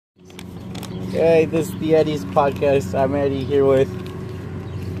Hey, this is the Eddie's podcast. I'm Eddie here with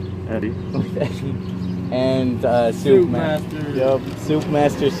Eddie. And Soup Master. Yup, Soup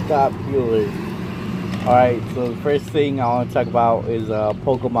Master Scott Bueller. Alright, so the first thing I want to talk about is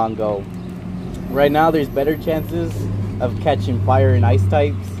Pokemon Go. Right now, there's better chances of catching fire and ice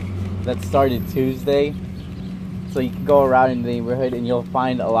types. That started Tuesday. So you can go around in the neighborhood and you'll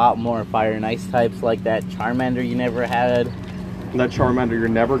find a lot more fire and ice types like that Charmander you never had. That Charmander you're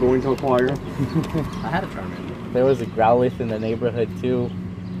never going to acquire. I had a Charmander. There was a Growlithe in the neighborhood too.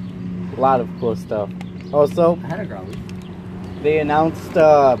 A lot of cool stuff. Also, I had a Growlithe. They announced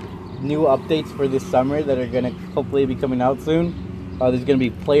new updates for this summer that are going to hopefully be coming out soon. There's going to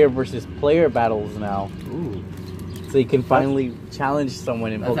be player versus player battles now. Ooh. So you can finally challenge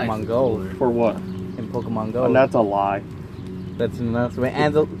someone in Pokemon Go. Cooler. For what? In Pokemon Go. And that's a lie. That's an announcement.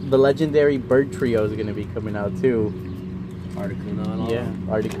 And the legendary bird trio is going to be coming out too. Articuno and all. Yeah,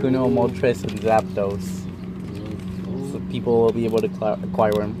 Articuno, Moltres, and Zapdos. So people will be able to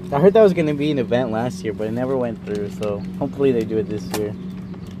acquire them. I heard that was going to be an event last year, but it never went through. So hopefully they do it this year.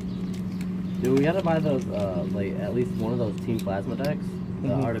 Dude, we gotta buy those, like, at least one of those Team Plasma decks. The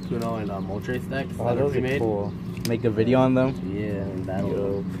Articuno and Moltres decks. Oh, those are cool. Make a video on them? Yeah, and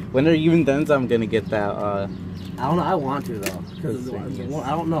battle. When they're even done, I'm going to get that. I don't know, I want to, though. Cause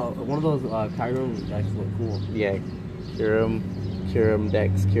I don't know, one of those Kyurem decks look cool. Yeah, Kyurem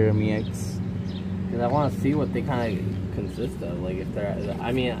Dex, Kyurem EX. Because I want to see what they kind of consist of. Like, if they're,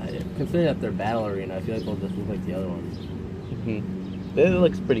 I mean, consider that they're battle arena, I feel like they'll just look like the other ones. It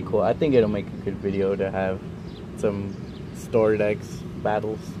looks pretty cool. I think it'll make a good video to have some store decks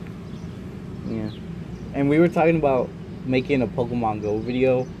battles. Yeah. And we were talking about making a Pokemon Go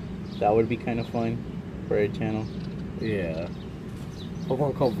video. That would be kind of fun for our channel. Yeah.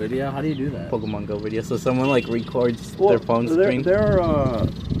 Pokemon Go video? How do you do that? Pokemon Go video. So someone like records their phone screen. There are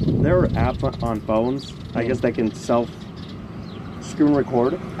apps on phones, I guess, that can screen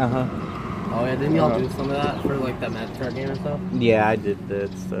record. Oh yeah, didn't y'all do some of that for like that Magic Card game and stuff? Yeah, I did that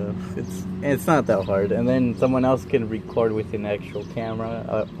stuff. It's not that hard. And then someone else can record with an actual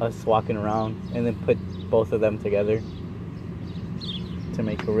camera, us walking around, and then put both of them together to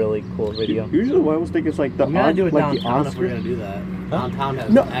make a really cool video. Usually, what I was thinking is like the we gotta do it like downtown if we're gonna do that. Downtown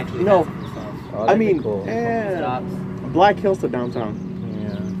has actually has some stuff. Oh, I mean, cool. Black Hills to downtown.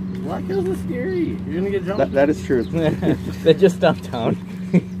 Yeah. Black Hills is scary. You're gonna get jumped. That is true. They're just downtown.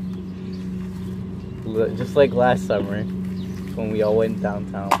 Just like last summer when we all went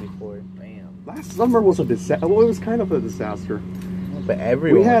downtown before. Bam. Last summer was a disaster. Well, it was kind of a disaster. But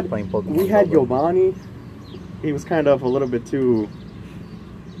everyone was playing Pokemon. We had Giovanni. He was kind of a little bit too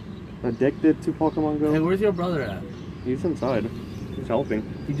addicted to Pokemon Go. Hey, where's your brother at? He's inside. He's helping.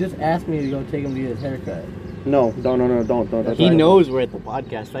 He just asked me to go take him to get his haircut. No, don't. He knows we're at the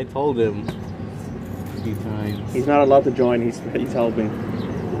podcast. I told him a few times. He's not allowed to join. He's helping.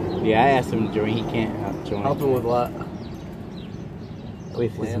 Yeah, I asked him to join. He can't join. Help him with what?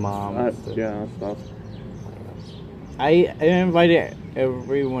 With his mom. Yeah, stuff. I invited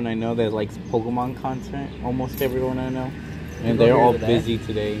everyone I know that likes Pokemon content. Almost everyone I know. And they're all busy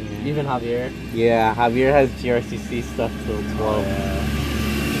today. Yeah. Even Javier? Yeah, Javier has GRCC stuff till 12. Oh, yeah.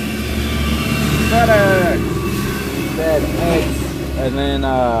 FedEx. And then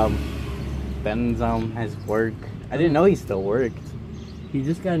Benzom has work. I didn't know he still worked. He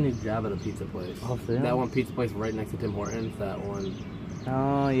just got a new job at a pizza place. Oh, for real? That one pizza place right next to Tim Hortons. That one.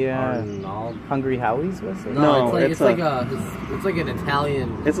 Oh yeah. Arnold. Hungry Howie's was it? No, it's like an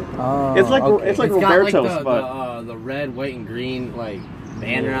Italian. It's okay. like It's Roberto's, got like but the red, white, and green like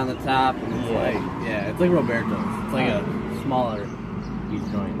banner on the top. And it's it's like Roberto's. It's like a smaller pizza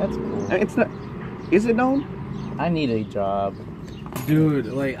joint. That's cool. it's not. Is it known? I need a job. Dude,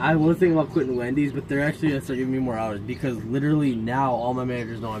 like, I was thinking about quitting Wendy's, but they're actually gonna start giving me more hours because literally now all my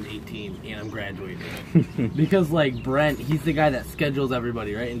managers know I'm 18 and I'm graduating. Because, like, Brent, he's the guy that schedules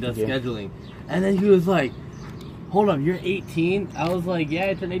everybody, right, and does scheduling. And then he was like, hold up, you're 18? I was like, yeah,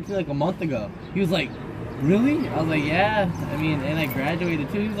 I turned 18 like a month ago. He was like, really? I was like, yeah, I mean, and I graduated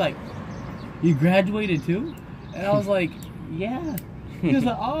too. He was like, you graduated too? And I was like, yeah. He was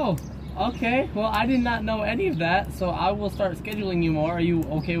like, oh. Okay, well, I did not know any of that, so I will start scheduling you more. Are you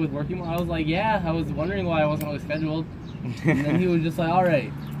okay with working more? I was like, yeah, I was wondering why I wasn't always scheduled. And then he was just like, all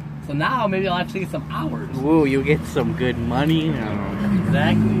right. So now maybe I'll actually get some hours. Woo, you get some good money.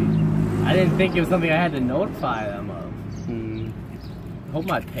 Exactly. I didn't think it was something I had to notify them of. I hope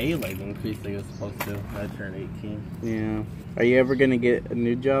my pay, like, increased like it was supposed to when I turned 18. Yeah. Are you ever going to get a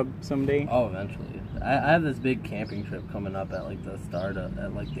new job someday? Oh, eventually. I have this big camping trip coming up at like the start of,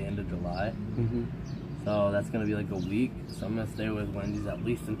 at like the end of July. So that's gonna be like a week. So I'm gonna stay with Wendy's at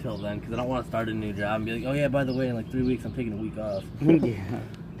least until then, because I don't want to start a new job and be like, oh yeah, by the way, in like 3 weeks I'm taking a week off. Yeah,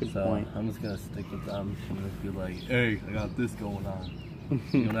 good point. I'm just gonna stick with them and just be like, hey, I got this going on.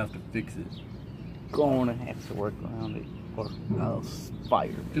 You're gonna have to fix it. Gonna have to work around it, or else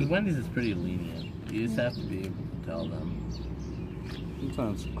fire. Because Wendy's is pretty lenient. You just have to be able to tell them. That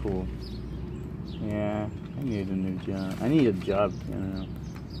sounds cool. Yeah, I need a new job. I need a job, you know.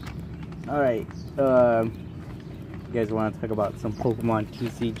 Alright, you guys want to talk about some Pokemon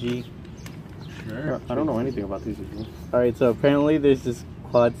TCG? Sure. I don't know anything about TCG. Alright, so apparently there's this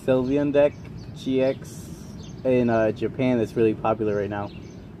Quad Sylveon deck, GX, in Japan that's really popular right now.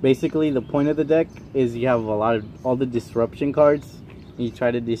 Basically, the point of the deck is you have all the disruption cards, and you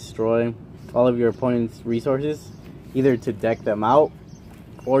try to destroy all of your opponent's resources, either to deck them out,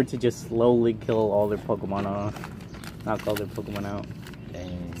 or to just slowly kill all their Pokemon off. Knock all their Pokemon out.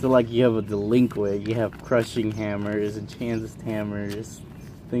 Dang. So like you have a Delinquent, you have Crushing Hammers, Enchanted Hammers,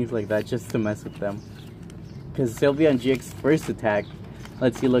 things like that, just to mess with them. Because Sylveon GX first attack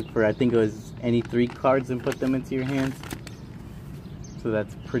lets you look for, I think it was any 3 cards and put them into your hands. So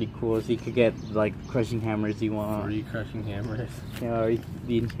that's pretty cool. So you could get like Crushing Hammers you want. 3 Crushing Hammers. Yeah, or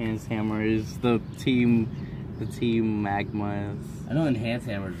the Enchanted Hammers, the team Magmas. I know Enhanced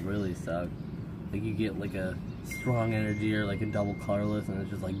Hammers really suck. Like you get like a strong energy or like a double colorless and it's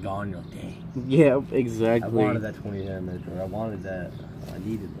just like gone. You're like, dang. Yeah, exactly. I wanted that 20 damage, or I wanted that. I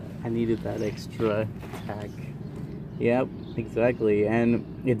needed that. I needed that extra attack. Yep, exactly. And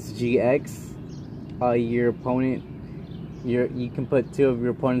it's GX. Your opponent, you can put 2 of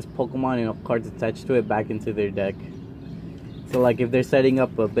your opponent's Pokemon and cards attached to it back into their deck. So like if they're setting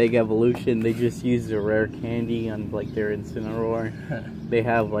up a big evolution, they just use the rare candy on like their Incineroar. They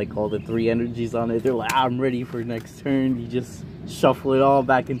have like all the 3 energies on it. They're like, I'm ready for next turn. You just shuffle it all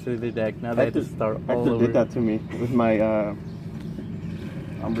back into the deck. Now they have to start all over. Did that to me with my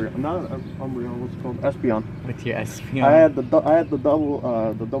Umbreon, not Umbreon, what's it called? Espeon. With your Espeon. I had the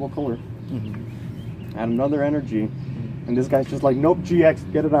double color. Mm-hmm. Add another energy, and this guy's just like, nope,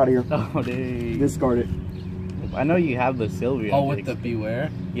 GX, get it out of here. Oh, dang. Discard it. I know you have the Sylveon. Oh, with the Beware?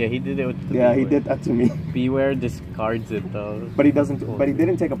 Yeah, he did it with the Yeah, Beware. he did that to me. Beware discards it though. But he doesn't. But he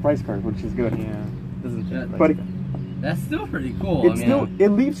didn't take a price card, which is good. Yeah, doesn't take Yeah, but that's still pretty cool. it's still. It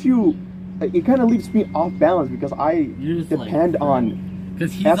leaves you. It kind of leaves me off balance because I depend on.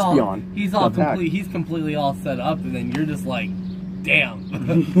 Because Espeon he's completely all set up, and then you're just like,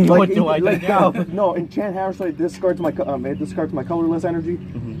 damn. What do I do now? No, Enchant Hammer, so it discards my colorless energy,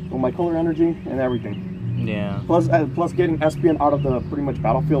 or my color energy, and everything. Yeah. Plus getting Espeon out of the pretty much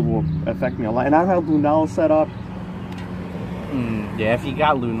battlefield will affect me a lot. And I have Lunala set up. Yeah, if you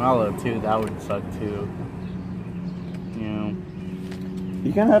got Lunala too, that would suck too. Yeah.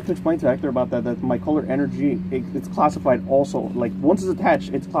 You kind of have to explain to Hector about that my color energy, it's classified also. Like once it's attached,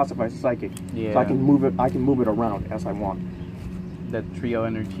 it's classified as psychic. Yeah. So I can move it around as I want. That trio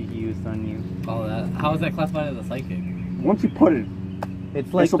energy he used on you. Oh, how is that classified as a psychic? Once you put it,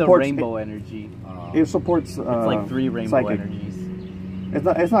 it's like the rainbow energy. It supports. It's like 3 rainbow psychic energies.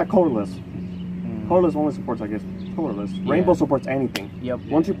 It's not colorless. Colorless only supports, I guess, colorless. Yeah. Rainbow supports anything. Yep.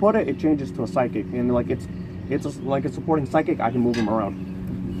 Once you put it, it changes to a psychic, and like it's supporting psychic. I can move them around.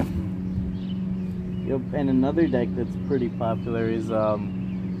 Yep. And another deck that's pretty popular is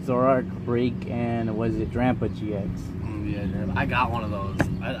Zoroark, Break, and what is it, Drampa GX. Yeah, I got one of those.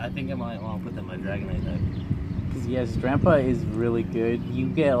 I think I might want to put that in my Dragonite deck. Because yes, Drampa is really good. You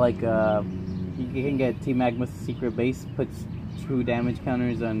get like you can get Team Magma's Secret Base, puts 2 damage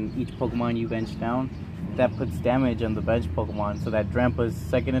counters on each Pokemon you bench down. That puts damage on the bench Pokemon, so that Drampa's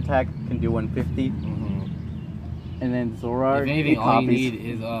second attack can do 150. And then Zoroark. If anything, all you need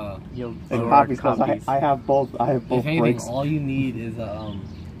is copies, because I have both. I have both. If anything, breaks. all you need is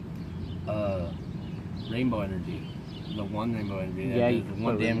rainbow energy. The 1 rainbow energy. Yeah, that does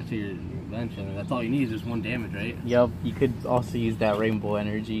 1 damage to your bench, and that's all you need is just 1 damage, right? Yep. You could also use that rainbow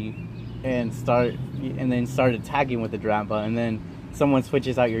energy and then start attacking with the Drampa, and then someone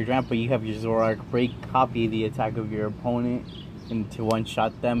switches out your Drampa, you have your Zoroark Break copy the attack of your opponent and to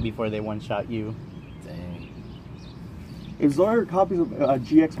one-shot them before they one-shot you. Dang. If Zoroark copies a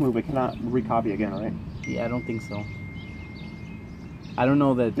GX move, it cannot recopy again, right? Yeah, I don't think so. I don't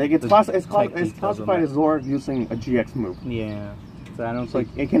know that. Like it's classified as Zoroark using a GX move. Yeah. So I don't think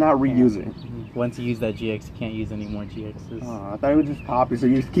like it cannot reuse it. Once you use that GX, you can't use any more GXs. I thought it would just copy, so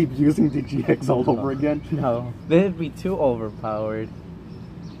you just keep using the GX all over again. No, they'd be too overpowered.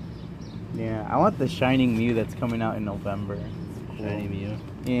 Yeah, I want the Shining Mew that's coming out in November. It's cool. Shining Mew.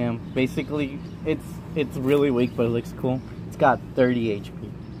 Yeah, basically, it's really weak, but it looks cool. It's got 30 HP.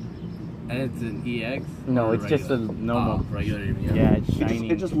 And it's an EX? No, it's just a normal. Regular. Yeah, it's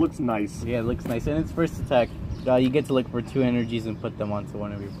shiny. It just looks nice. Yeah, it looks nice. And its first attack, you get to look for 2 energies and put them onto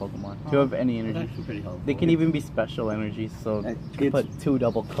one of your Pokemon. 2 of any energy. That's actually pretty helpful. They can even be special energies, so you can put 2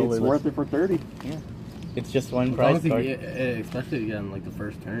 double colorless. It's worth it for 30. Yeah. It's just 1 prize card. Especially again, like the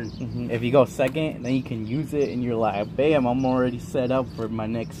first turn. If you go second, then you can use it and you're like, bam, I'm already set up for my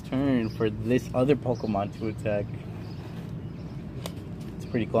next turn for this other Pokemon to attack. It's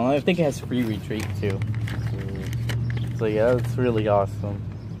pretty cool. I think it has free retreat too. So yeah, it's really awesome.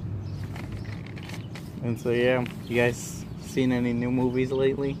 And so yeah, you guys seen any new movies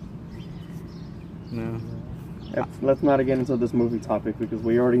lately? No. Let's not get into this movie topic because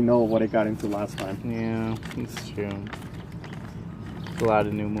we already know what it got into last time. Yeah, it's true. There's a lot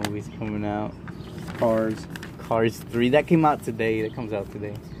of new movies coming out. Cars 3, that came out today. That comes out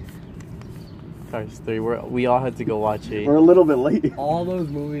today. Cars 3, we all had to go watch it. We're a little bit late. All those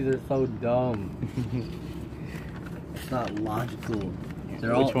movies are so dumb. It's not logical.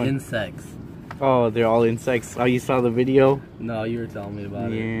 They're all insects. Oh, they're all insects. Oh, you saw the video? No, you were telling me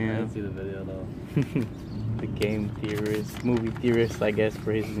about it. I didn't see the video though. The game theorist, movie theorist, I guess,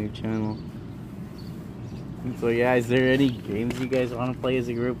 for his new channel. And so yeah, is there any games you guys want to play as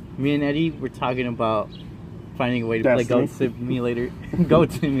a group? Me and Eddie were talking about finding a way to play Goat Simulator.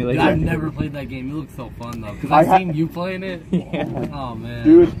 Goat Simulator. I've never played that game. It looks so fun though. Cause I've seen you playing it. Yeah. Oh man.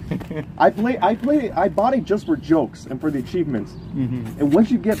 Dude, I bought it just for jokes and for the achievements. And once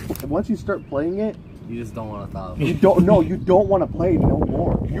you start playing it, you just don't want to stop. You don't want to play no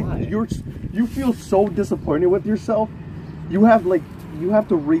more. Why? You feel so disappointed with yourself. You have to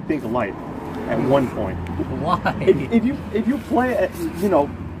rethink life at one point. Why? If you play it, you know,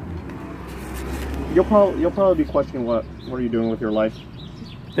 you'll probably be questioning what are you doing with your life.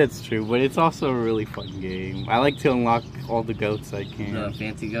 That's true, but it's also a really fun game. I like to unlock all the goats I can. The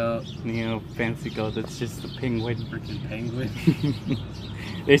fancy goat. You know, fancy goat. That's just the penguin. Freaking penguin.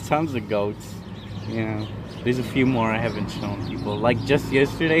 There's tons of goats. You know, there's a few more I haven't shown people. Like just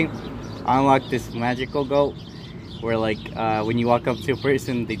yesterday, I unlocked this magical goat where like when you walk up to a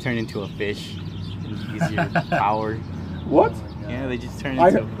person, they turn into a fish and use your power. What? Yeah, they just turn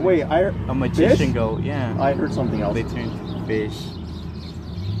into a magician fish? goat. Yeah. I heard something else. They turn into a fish.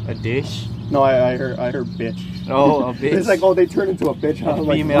 A dish? No, I heard bitch. Oh, a bitch. It's like, oh, they turn into a bitch. I was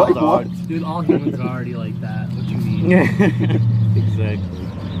like, female dog. What? Dude, all humans are already like that. What you mean? Exactly.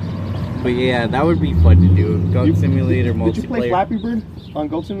 But yeah, that would be fun to do. Goat Simulator multiplayer. Did you play Flappy Bird on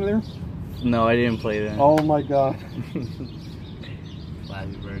Goat Simulator? No, I didn't play that. Oh my god.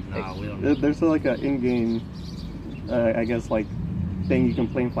 Flappy Bird, no, we don't. There's like an in-game, I guess, like thing you can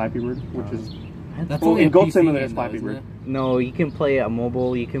play in Flappy Bird, which is. That's only in a Goat PC Simulator game, is Flappy though, Bird. isn't it? No, you can play it on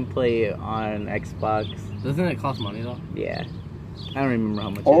mobile. You can play it on Xbox. Doesn't it cost money though? Yeah, I don't remember how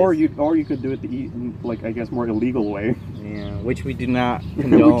much. Or you could do it the like I guess more illegal way. Yeah, which we do not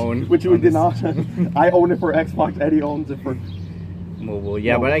condone. which we did not. I own it for Xbox. Eddie owns it for mobile.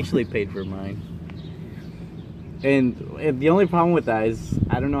 Yeah, but I actually paid for mine. And the only problem with that is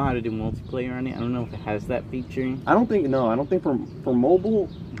I don't know how to do multiplayer on it. I don't know if it has that feature. I don't think for mobile,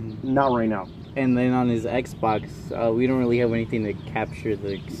 not right now. And then on his Xbox, we don't really have anything to capture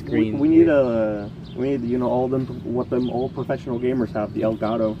the screen. We need you know what them old professional gamers have, the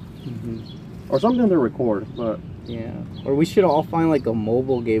Elgato, or something to record. But yeah, or we should all find like a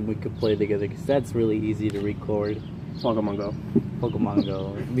mobile game we could play together because that's really easy to record. Pokemon Go. Pokemon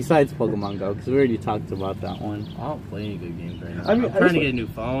Go. Besides Pokemon Go, because we already talked about that one. I don't play any good games right now. I mean, I'm trying to get a new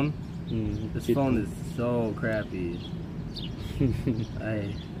phone. This Good. phone is so crappy.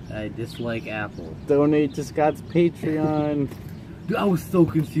 I dislike Apple. Donate to Scott's Patreon. Dude, I was so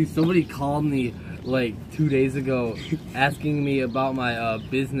confused. Somebody called me like 2 days ago asking me about my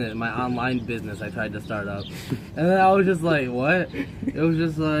business, my online business I tried to start up. And then I was just like, what? It was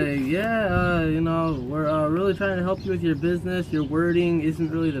just like, yeah, you know, we're really trying to help you with your business. Your wording isn't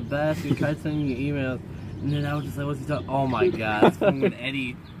really the best. We tried sending you emails. And then I was just like, what's he talking? Oh my god, it's fucking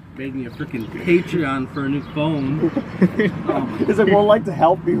Eddie made me a freaking Patreon for a new phone. He's like, well, I'd like to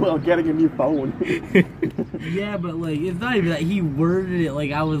help you while getting a new phone. Yeah, but like, it's not even that. He worded it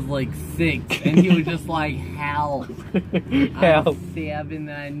like I was like 6, and he was just like, help. Help. I'm 7,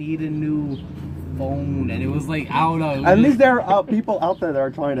 I need a new phone. And it was like, I don't know. At least there are people out there that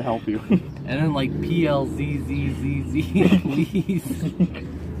are trying to help you. And then like PLZZZZ, please.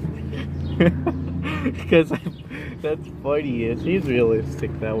 Because that's funny. He's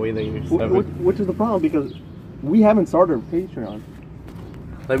realistic that way that you're 7. Which is the problem because we haven't started a Patreon.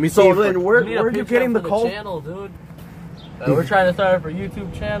 Let me see. So if then where are you getting the call? Channel, dude. We're trying to start up a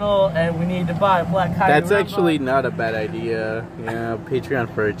YouTube channel, and we need to buy Black Kite. That's actually not a bad idea. Yeah,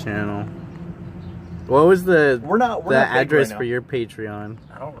 Patreon for a channel. What was the we're not the address right for your Patreon?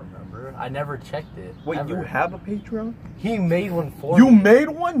 I don't remember. I never checked it. Wait, ever. you have a Patreon? He made one for You me. made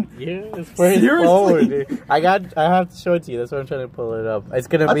one? Yeah, it's for his Seriously? phone. I have to show it to you. That's why I'm trying to pull it up. It's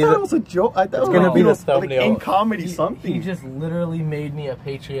gonna be I thought it was a joke. I thought it's it gonna was be the like thumbnail. in comedy something. He just literally made me a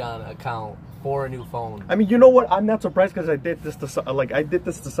Patreon account for a new phone. I mean, you know what? I'm not surprised because I did this to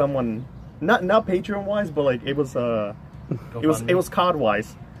someone, not Patreon wise, but like it was COD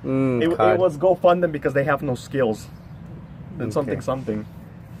wise. It was GoFundMe because they have no skills. And something.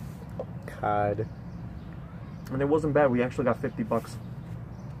 COD. And it wasn't bad. We actually got $50.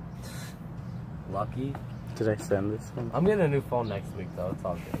 Lucky. Did I send this one? I'm getting a new phone next week though. It's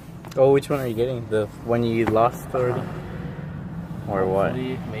all good. Oh, which one are you getting? The one you lost already? Or what?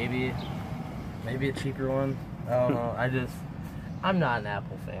 Maybe a cheaper one. I don't know. I'm not an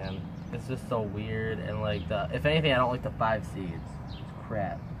Apple fan. It's just so weird, and like if anything, I don't like the 5 seeds. It's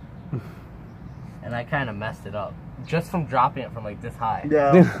crap. And I kind of messed it up just from dropping it from like this high.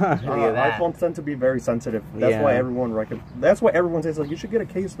 Yeah, that. iPhones tend to be very sensitive. That's why everyone That's why everyone says like you should get a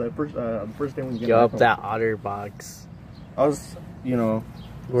case the first day when you get an iPhone. That OtterBox. Us, you know,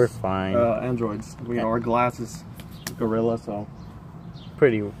 we're fine. Androids. We our glasses, Gorilla, so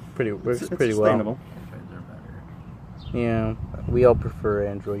works pretty well. Yeah, we all prefer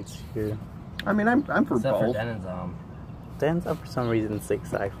Androids here. I mean, I'm for Except both. for Dan's for some reason 6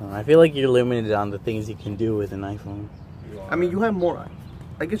 iPhone. I feel like you're limited on the things you can do with an iPhone. I mean, you have more.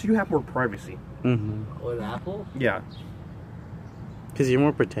 I guess you have more privacy. With Apple? Yeah. Because you're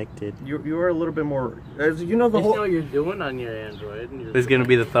more protected. You are a little bit more. As you know, You know what you're doing on your Android. And This is gonna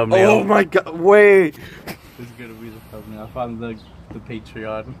be the thumbnail. Oh my god! Wait. This is gonna be the thumbnail. I found the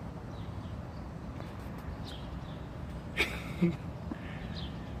Patreon.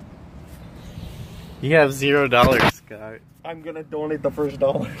 You have $0, Scott. I'm gonna donate the first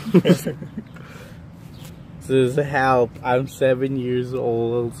 $1. Says help. I'm 7 years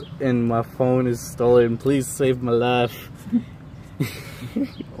old and my phone is stolen. Please save my life.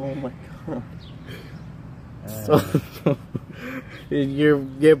 Oh my god. So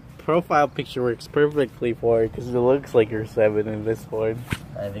your profile picture works perfectly for it because it looks like you're 7 in this one.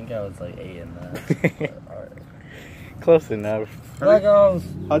 I think I was like 8 in that. Alright. Close enough. There goes.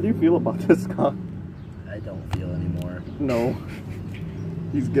 How do you feel about this, Scott? I don't feel anymore. No.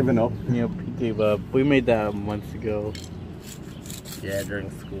 He's given up. Yep, he gave up. We made that months ago. Yeah, during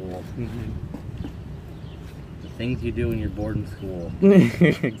school. The things you do when you're bored in school.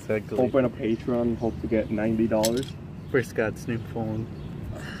 Exactly. Open a Patreon, hope to get $90. For Scott's new phone.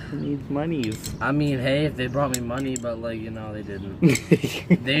 He needs monies. I mean, hey, if they brought me money, but like, you know, they didn't.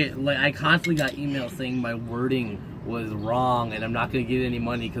 I constantly got emails saying my wording was wrong and I'm not gonna get any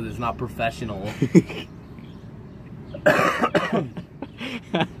money because it's not professional.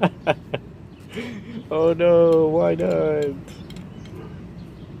 Oh no, why not?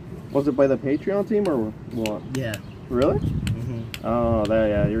 Was it by the Patreon team or what? Yeah. Really? Oh,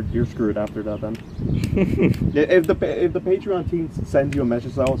 yeah, you're screwed after that then. if the Patreon team sends you a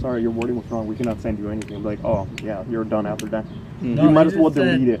message, oh sorry, your wording was wrong, we cannot send you anything. Like, oh yeah, you're done after that. No, you might as well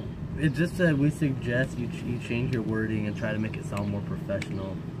delete it. It just said we suggest you change your wording and try to make it sound more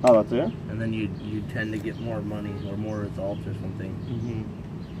professional. Oh, that's it? And then you tend to get more money or more results or something.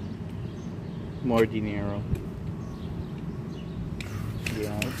 More dinero.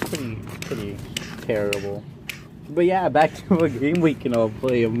 Yeah, it's pretty terrible. But yeah, back to a game we can all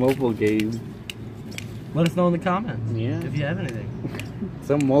play, a mobile game. Let us know in the comments. Yeah. If you have anything.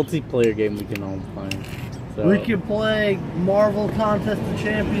 Some multiplayer game we can all play. So. We could play Marvel Contest of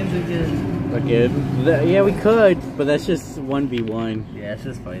Champions again. Yeah, we could, but that's just 1v1. Yeah, it's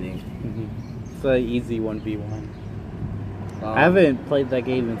just fighting. It's an easy 1v1. I haven't played that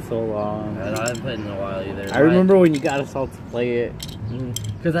game in so long. I haven't played in a while either. I remember when you got us all to play it.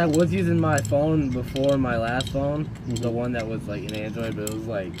 Because I was using my phone before my last phone, the one that was like an Android, but it was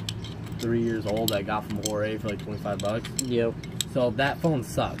like 3 years old. I got from Hooray for like $25. Yep. So that phone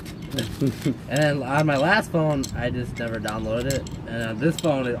sucked. And then on my last phone, I just never downloaded it. And on this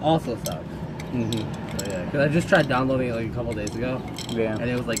phone, it also sucked. So yeah, because I just tried downloading it like a couple days ago. Yeah. And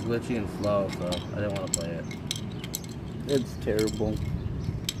it was like glitchy and slow, so I didn't want to play it. It's terrible.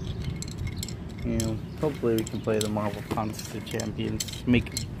 You know, hopefully we can play the Marvel Contest of Champions.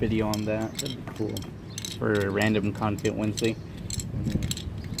 Make a video on that. That'd be cool. For Random Content Wednesday.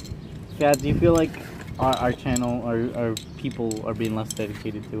 Yeah, do you feel like our channel, our people are being less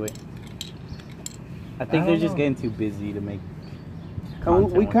dedicated to it? I think they're just getting too busy to make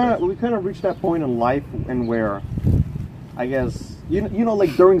content. We kind of reached that point in life and where I guess you know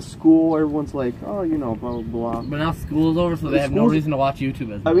like during school, everyone's like, oh, you know, blah blah blah. But now school is over, so they have no reason to watch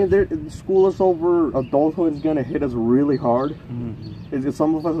YouTube as much. I mean, school is over. Adulthood is gonna hit us really hard.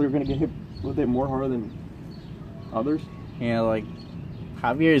 Some of us are gonna get hit with it more hard than others. Yeah, like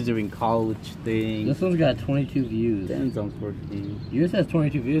Javier is doing college things. This one's got 22 views. Dan's on 14. Yours has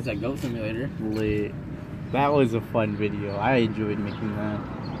 22 views at Goat Simulator. Lit. That was a fun video. I enjoyed making that.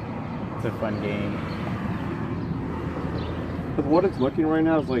 It's a fun game. But what it's looking right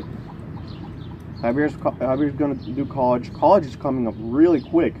now is like Javier's gonna do college. College is coming up really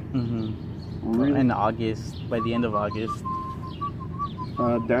quick. Really. In August, by the end of August.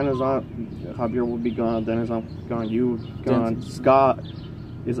 Dan is on. Javier will be gone. Dan is on. Gone. You gone. Scott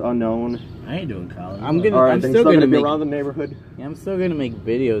is unknown. I ain't doing college. I'm still gonna be around the neighborhood. Yeah, I'm still gonna make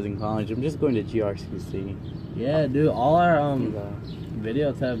videos in college. I'm just going to GRCC. Yeah, dude. All our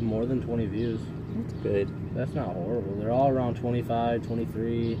videos have more than 20 views. That's good. That's not horrible. They're all around 25,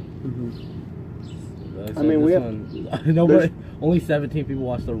 23. I mean, we have nobody. Only 17 people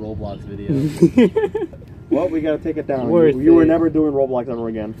watch the Roblox video. Well, we gotta take it down. You were never doing Roblox ever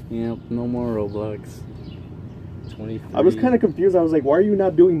again. Yep, no more Roblox. 23. I was kind of confused. I was like, why are you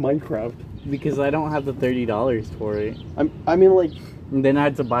not doing Minecraft? Because I don't have the $30 for it. I mean, like. And then I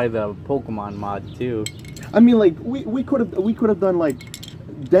had to buy the Pokemon mod too. I mean, like we could have done like,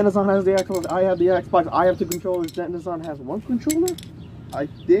 Denison has the Xbox, I have the Xbox, I have 2 controllers. Denison has 1 controller, I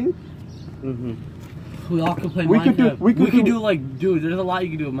think. We all could play Minecraft. We could do like, dude, there's a lot you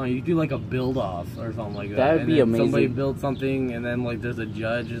can do with Minecraft. You could do like a build off or something like that. That would be amazing. Somebody built something and then like there's a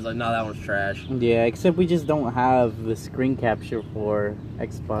judge who's like, no, that one's trash. Yeah, except we just don't have the screen capture for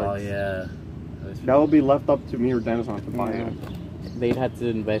Xbox. Oh yeah. That will be left up to me or Denison to buy it. They'd have to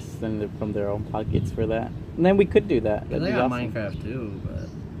invest from their own pockets for that. And then we could do that. Cause I got Minecraft too, but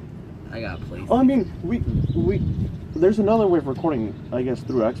I got PlayStation. Oh, I mean, we there's another way of recording, I guess,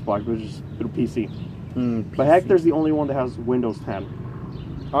 through Xbox, which is through PC. But Hector's the only one that has Windows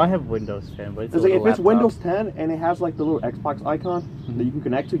 10. Oh, I have Windows 10, but it's like, if it's Windows 10 and it has like the little Xbox icon that you can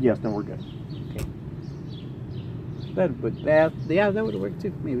connect to, yes, then we're good. Okay. That would work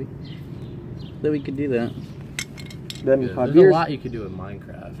too, maybe. Then we could do that. Then there's a lot you could do with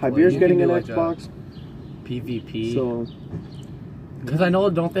Minecraft. Javier's getting an Xbox. PvP. So, because I know,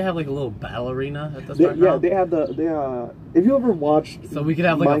 don't they have like a little battle arena at the start? Yeah, they have if you ever watched, so we could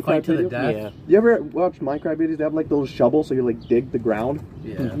have like Minecraft a fight to the death. Yeah. You ever watch Minecraft videos? They have like those shovels, so you like dig the ground.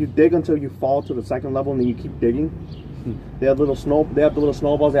 Yeah. You dig until you fall to the 2nd level, and then you keep digging. They have little They have the little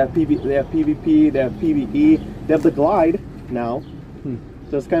snowballs. They have PvP. They have PvE. They have the glide now.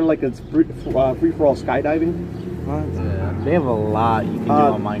 So it's kind of like it's free for all skydiving. Yeah. They have a lot you can do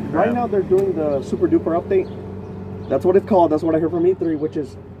on Minecraft. Right now they're doing the super duper update. That's what it's called. That's what I heard from E3, which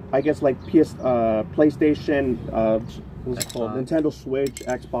is, I guess, like PlayStation, what's it called? Nintendo Switch,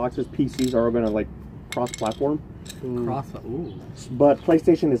 Xboxes, PCs are gonna like cross-platform. But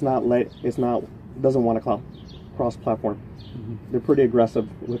PlayStation doesn't want to cross-platform. They're pretty aggressive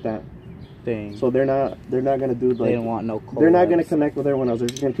with that. Dang. So they're not gonna do like, they don't want no collabs. They're not gonna connect with everyone else. They're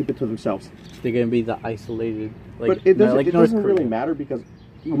just gonna keep it to themselves. They're gonna be the isolated. Like, but it doesn't really matter because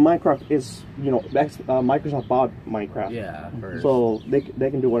Minecraft is, you know, Microsoft bought Minecraft. Yeah. So they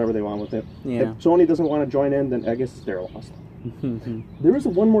can do whatever they want with it. Yeah. If Sony doesn't want to join in, then I guess they're lost. There is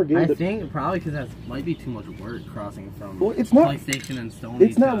one more game. I think probably because that might be too much work crossing from PlayStation and Sony.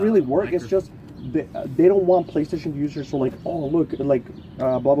 It's not really work. Microsoft. It's just they don't want PlayStation users to like, oh look, like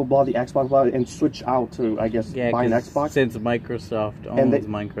blah blah blah, the Xbox blah, and switch out to, I guess, buy an Xbox. Since Microsoft owns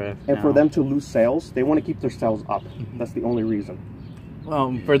Minecraft and for them to lose sales, they want to keep their sales up. That's the only reason.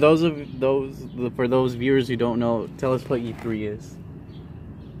 For those viewers who don't know, tell us what E3 is.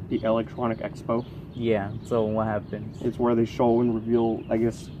 The Electronic Expo. Yeah. So what happens? It's where they show and reveal, I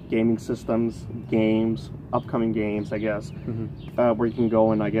guess, gaming systems, games, upcoming games, I guess, where you can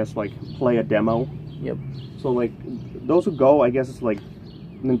go and, I guess, like play a demo. Yep. So like those who go, I guess it's like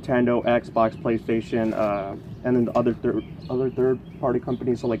Nintendo, Xbox, PlayStation, and then the other third-party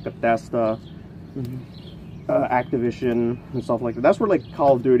companies, so like Bethesda, Activision, and stuff like that. That's where like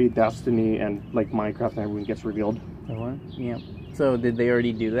Call of Duty, Destiny, and like Minecraft and everything gets revealed. Yeah. So did they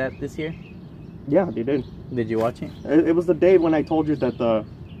already do that this year? Yeah, they did. Did you watch it? It was the day when I told you that the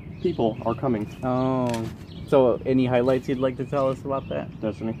people are coming. Oh. So any highlights you'd like to tell us about that?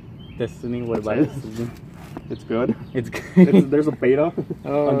 Destiny. What about it? It's good. It's good. There's a beta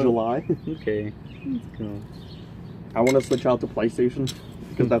on July. Okay. That's cool. I want to switch out to PlayStation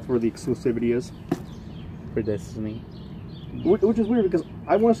because that's where the exclusivity is. For Destiny. Which is weird because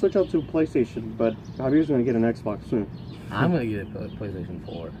I want to switch out to PlayStation, but Javier's going to get an Xbox soon. I'm going to get a PlayStation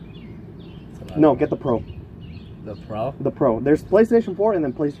 4. No, get the Pro. The Pro? The Pro. There's PlayStation 4 and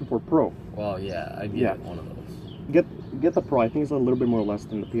then PlayStation 4 Pro. Well, yeah, I'd get one of those. Get the Pro. I think it's a little bit more less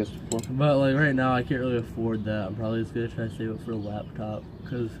than the PS4. But like right now, I can't really afford that. I'm probably just gonna try to save up for a laptop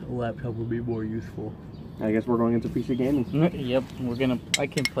because a laptop would be more useful. I guess we're going into PC gaming. Yep, I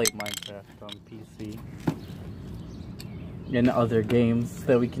can play Minecraft on PC and other games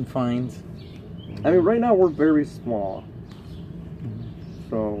that we can find. I mean, right now we're very small,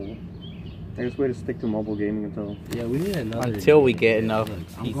 so I guess we have to stick to mobile gaming until we get enough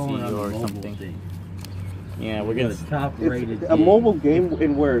PC or something. Yeah, we're gonna top rated a mobile game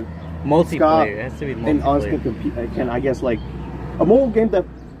in where multiplayer. It has to be multiplayer. And us can compete. I guess like a mobile game that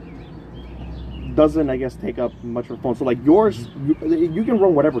doesn't, I guess, take up much of a phone. So like yours, you can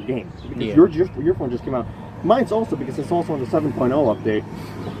run whatever game because your phone just came out. Mine's also because it's also on the 7.0 update.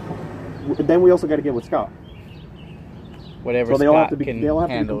 Then we also got to get with Scott. Whatever. So they all have to be handle,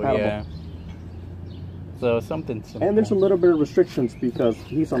 compatible. Yeah. So something simple. And there's a little bit of restrictions because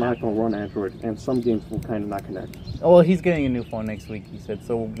he's on iPhone, run Android, and some games will kind of not connect. Oh, well, he's getting a new phone next week, he said,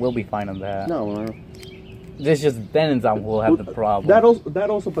 so we'll be fine on that. No, It's just then and on we'll have the problem. That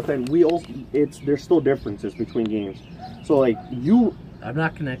also, but then there's still differences between games. So like I'm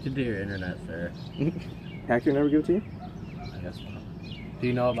not connected to your internet, sir. Hacker never give it to you? I guess not. Do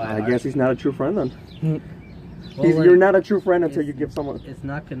you know about? I guess he's not a true friend then. Well, you're not a true friend until you give someone. It's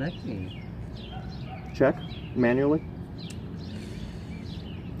not connecting. Check manually.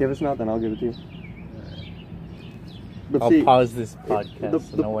 If it's not, then I'll give it to you. But I'll pause this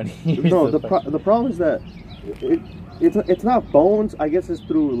podcast so no one hears. No, the problem is that it's not phones. I guess it's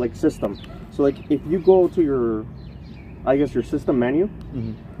through like system. So like if you go to your system menu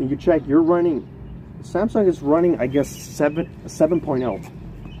and you check, you're running. Samsung is running, I guess 7.0.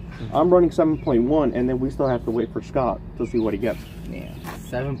 I'm running 7.1, and then we still have to wait for Scott to see what he gets. Yeah,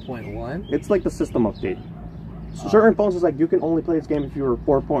 7.1. It's like the system update. Certain phones is like you can only play this game if you're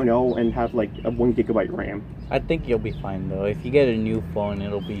 4.0 and have like a 1 gigabyte RAM. I think you'll be fine though. If you get a new phone,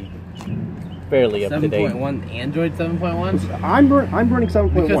 it'll be fairly up to date. 7.1 Android 7.1. I'm running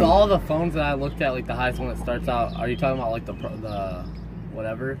 7.1 because all the phones that I looked at, like the highest one that starts out. Are you talking about like the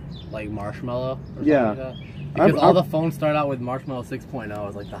whatever, like Marshmallow? Or yeah. Like that? Because all the phones start out with Marshmallow 6.0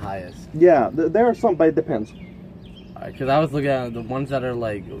 is like the highest. Yeah, there are some, but it depends. Because I was looking at the ones that are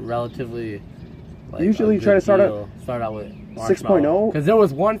like relatively. Like, usually you try to start out with 6.0. Because there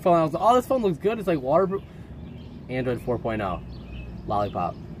was one phone I was like, oh, this phone looks good. It's like waterproof. Android 4.0,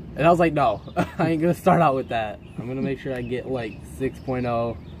 Lollipop. And I was like, no, I ain't gonna start out with that. I'm gonna make sure I get like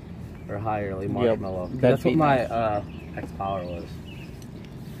 6.0 or higher, like Marshmallow. Yep, that's what my X-Power was.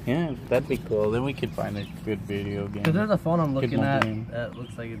 Yeah, that'd be cool. Then we could find a good video game. Because there's a phone I'm looking at that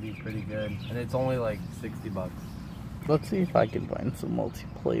looks like it'd be pretty good, and it's only like $60. Let's see if I can find some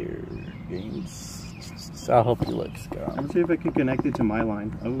multiplayer games. I'll help you look, Scott. Let's see if I can connect it to my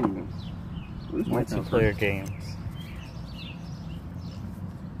line. Oh, multiplayer games.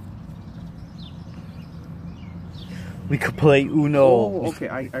 We could play Uno. Oh, okay,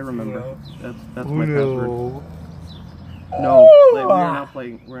 I remember. That's Uno. My password. No,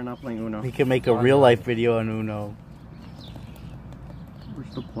 we're not playing Uno. We can make a real life video on Uno.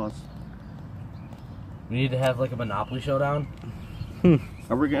 Where's the plus? We need to have like a Monopoly showdown.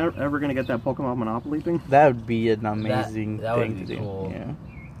 Are we ever gonna get that Pokemon Monopoly thing? That would be an amazing that thing would be to cool. do. Yeah.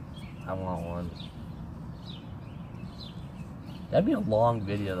 I want one. That'd be a long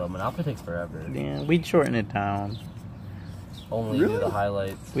video though. Monopoly takes forever. Yeah, we'd shorten it down. Only do the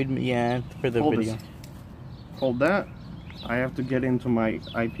highlights. For the video. Hold that. I have to get into my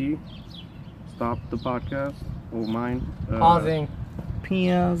IP. Stop the podcast. Oh, mine. Pausing.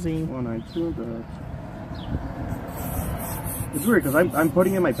 Pausing. 192. It's weird because I'm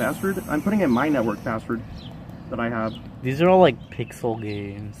putting in my password. I'm putting in my network password that I have. These are all like pixel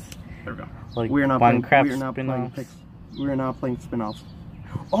games. There we go. Like we're not Minecraft we're not playing spin-offs.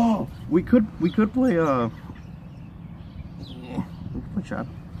 Oh, we could play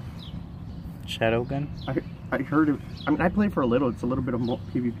Shadowgun. I heard it. I mean, I played for a little. It's a little bit of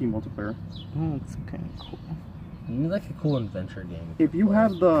PvP multiplayer. Oh, it's kind of cool. You need like a cool adventure game. If you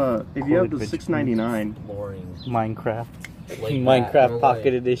have the $6.99 Minecraft, like Minecraft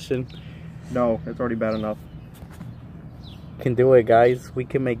Pocket Edition. No, it's already bad enough. Can do it, guys. We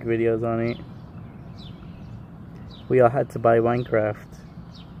can make videos on it. We all had to buy Minecraft.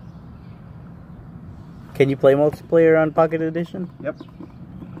 Can you play multiplayer on Pocket Edition? Yep.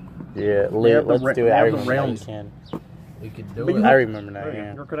 Yeah, let's do it. I remember now you can. We could do it. I remember now,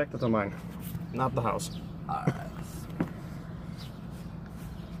 yeah. You're connected to mine, not the house.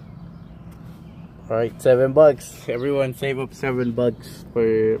 Alright, $7. Everyone save up $7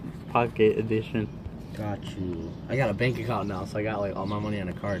 for Pocket Edition. Got you. I got a bank account now, so I got like all my money on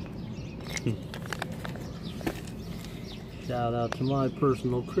a card. Shout out to my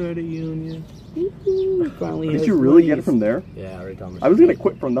personal credit union. Finally, did you really get it from there? Yeah, I already told me. I was gonna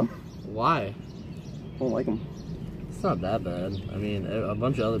quit from them. Why? I don't like them. It's not that bad. I mean, a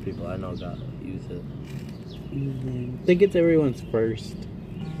bunch of other people I know got use it. I think it's everyone's first.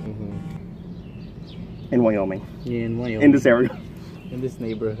 In Wyoming. Yeah, in Wyoming. In this area. In this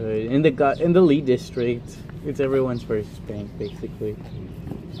neighborhood. In the Lee district. It's everyone's first bank, basically.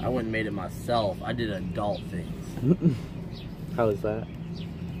 I wouldn't made it myself. I did adult things. How was that?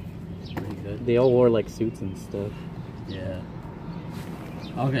 Pretty good. They all wore like suits and stuff. Yeah.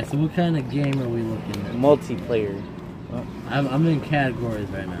 Okay, so what kind of game are we looking at? Multiplayer. Oh. I'm in categories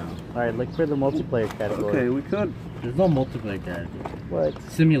right now. Alright, look for the multiplayer category. Okay, we could. There's no multiplayer category. What?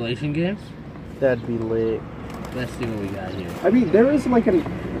 Simulation games? That'd be lit. Let's see what we got here. I mean, there is like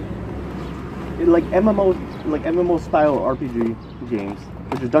MMO style RPG games,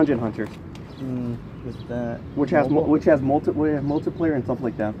 which is Dungeon Hunters. Is that which has multiplayer and stuff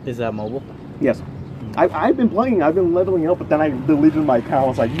like that. Is that mobile? Yes. I've been playing. I've been leveling up, but then I deleted my account. I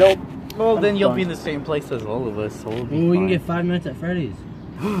was like, nope. Well, then you'll be in the same place as all of us. So we can get 5 minutes at Freddy's.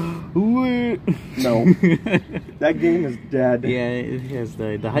 No. That game is dead. Yeah, it has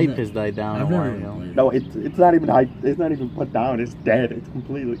died. The hype has died down a while ago. No, it's not even hype. It's not even put down. It's dead. It's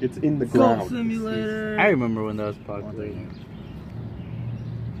completely. It's in the ground. Simulator. I remember when that was popular.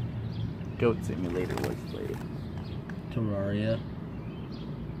 Goat Simulator was played. Terraria.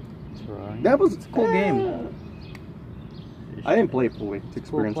 That was a cool game. I didn't play it fully to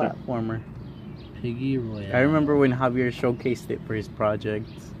experience cool platformer. Piggy Royale. I remember when Javier showcased it for his project.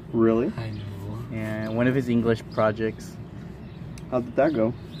 Really? I know. Yeah, one of his English projects. How did that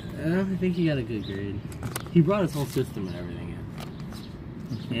go? I think he got a good grade. He brought his whole system and everything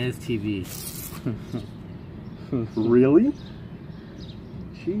in. And his TV. Really?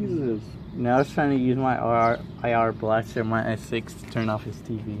 Jesus. Now I was trying to use my IR blaster, my S6 to turn off his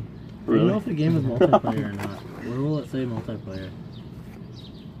TV. Do you know if the game is multiplayer or not? Where will it say multiplayer?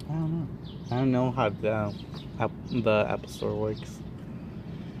 I don't know. I don't know how the Apple Store works.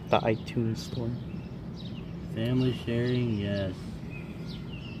 The iTunes Store. Family sharing, yes.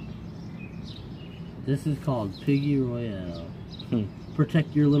 This is called Piggy Royale.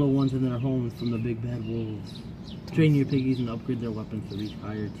 Protect your little ones in their homes from the big bad wolves. Train your piggies and upgrade their weapons to reach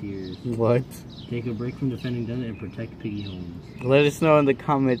higher tiers. What? Take a break from defending them and protect piggy homes. Let us know in the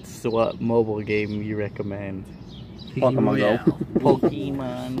comments what mobile game you recommend. Pokemon Go.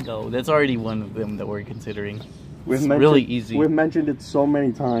 Pokemon Go. That's already one of them that we're considering. It's really easy. We've mentioned it so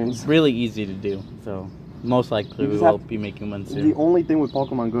many times. Really easy to do. So most likely we will be making one soon. The only thing with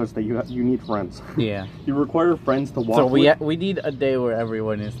Pokemon Go is that you need friends. Yeah. You require friends to walk so with. we need a day where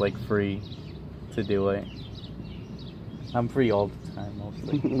everyone is like free to do it. I'm free all the time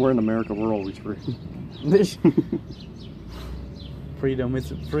mostly. We're in America. We're always free. Freedom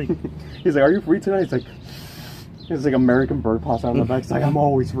isn't free. He's like, "Are you free tonight?" It's like American Bird pops out on the back. It's like, "I'm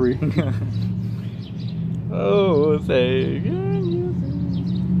always free." Oh, say. We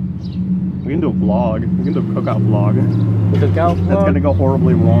can do a vlog. We can do a cookout vlog. Cookout vlog? That's gonna go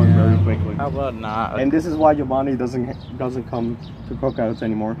horribly wrong very quickly. How about not? And this is why Giovanni doesn't come to cookouts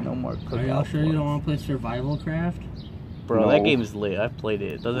anymore. No more cookout. Are y'all sure you don't want to play Survival Craft? Bro, No. that game is lit. I've played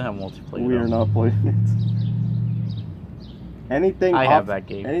it. It doesn't have multiplayer. We are not playing it. Anything I have that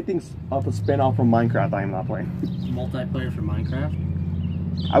game. Anything of a spin-off from Minecraft, I am not playing. Multiplayer for Minecraft?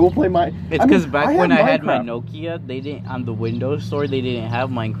 I will play It's because back when I had my Minecraft. Nokia, they didn't on the Windows Store. They didn't have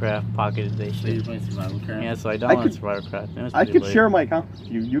Minecraft Pocket So you're Edition. playing Survival Craft? Yeah, so I I downloaded could- Survival Craft. I could share my account.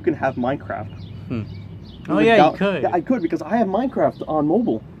 You can have Minecraft. Oh yeah, you could. Yeah, I could because I have Minecraft on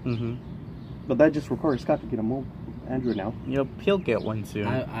mobile. Mhm. But that just requires Scott to get a mobile Android now. Yep, he'll get one soon.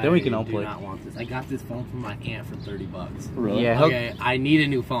 I Then we can all do play. not want this. I got this phone from my aunt for $30. Really? Yeah. Okay, I need a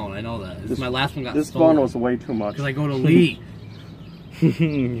new phone. I know that. My last one got This stolen. phone was way too much. Because I go to Lee.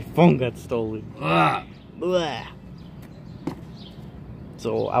 Your phone got stolen. Ugh. Blah.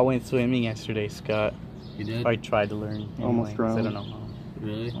 So I went swimming yesterday, Scott. You did? I tried to learn. Almost anyway, 'cause I drowned. don't know how.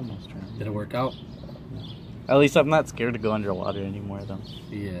 Really? Almost drowned. Did it work out? At least I'm not scared to go underwater anymore, though.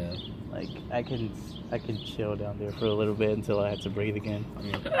 Yeah. Like I can chill down there for a little bit until I have to breathe again.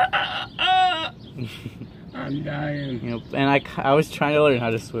 I'm dying. You know, and I was trying to learn how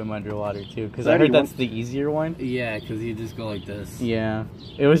to swim underwater too, because I That heard you that's the easier one. Yeah, because you just go like this. Yeah,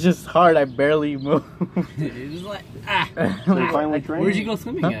 it was just hard. I barely moved. It's just like, ah. So you finally trained? Where'd you go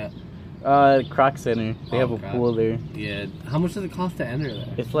swimming at? Croc Center. They have a Croc. pool there. Yeah. How much does it cost to enter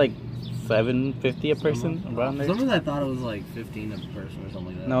there? It's like $7.50 a person around there. Sometimes I thought it was like 15 a person or something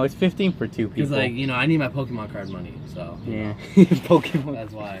like that. No, it's 15 for 2 people. Because like I need my Pokemon card money, so yeah, Pokemon.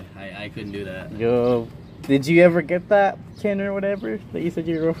 That's why I couldn't do that. Yo, did you ever get that tin or whatever that you said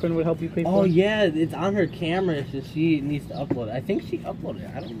your girlfriend would help you pay for? Oh yeah, it's on her camera, so she needs to upload it. I think she uploaded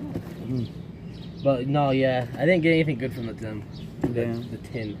it. I don't know. But no, yeah, I didn't get anything good from the tin. The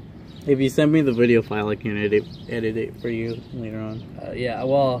tin. If you send me the video file, I can edit it for you later on. Yeah,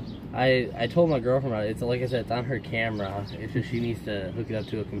 well, I told my girlfriend about it. It's like I said, it's on her camera. It's just she needs to hook it up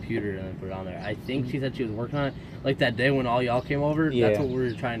to a computer and then put it on there. I think she said she was working on it. Like that day when all y'all came over, that's what we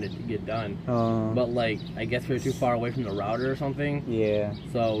were trying to get done. But like, I guess we were too far away from the router or something. Yeah.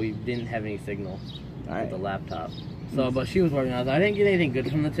 So we didn't have any signal with the laptop. So, but she was working on it. I didn't get anything good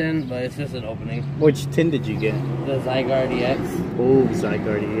from the tin, but it's just an opening. Which tin did you get? The Zygarde EX. Oh,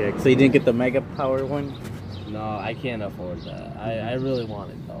 Zygarde EX. So you didn't get the Mega Power one? No, I can't afford that. I really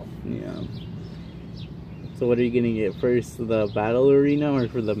want it though. Yeah. So what are you gonna get first, the Battle Arena or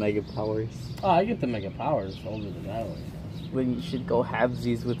for the Mega Powers? Oh, I get the Mega Powers over the Battle Arena. Then you should go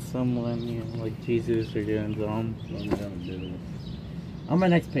halvesies with someone, you know, like Jesus or doing on my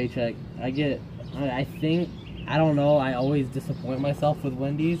next paycheck, I think, I don't know, I always disappoint myself with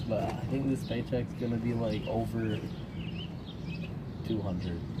Wendy's, but I think this paycheck's gonna be like over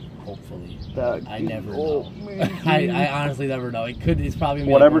 200, hopefully. I never know. I honestly never know. It's probably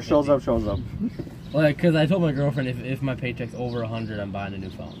whatever like shows up, shows up. Like, cause I told my girlfriend if my paycheck's over 100, I'm buying a new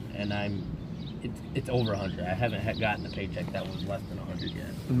phone, and it's over 100. I haven't gotten a paycheck that was less than 100 yet.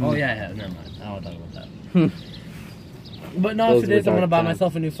 Oh yeah, I have. Never mind. I don't want to talk about that. But no, if it is, I'm gonna buy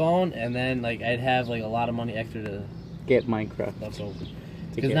myself a new phone, and then like I'd have like a lot of money extra to get Minecraft. That's over.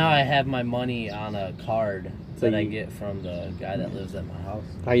 Because now I have my money on a card that I get from the guy that lives at my house.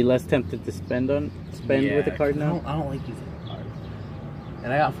 Are you less tempted to spend with a card now? I don't like using a card.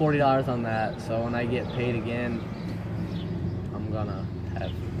 And I got $40 on that, so when I get paid again, I'm gonna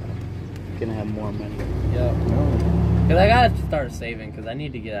have more money. Yep. Because I gotta start saving, because I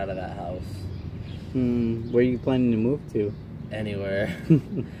need to get out of that house. Where are you planning to move to? Anywhere.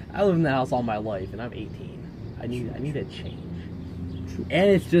 I live in the house all my life, and I'm 18. I need a change. And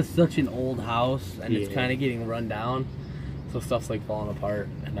it's just such an old house, and it's kind of getting run down, so stuff's like falling apart,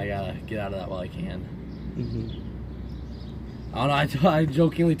 and I gotta get out of that while I can. I don't know, I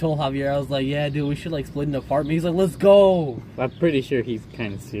jokingly told Javier, I was like, yeah, dude, we should like split an apartment. He's like, let's go. I'm pretty sure he's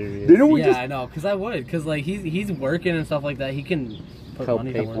kind of serious. I know, because I would, because like he's working and stuff like that. He can put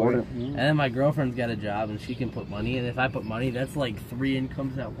money for it. And then my girlfriend's got a job, and she can put money, and if I put money, that's like 3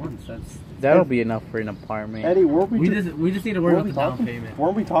 incomes at once. That'll be enough for an apartment. Eddie, we just need to worry about the down payment.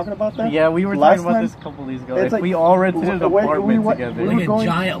 Weren't we talking about that? Yeah, we were talking about this a couple days ago. Like, we all rented an apartment together. Like a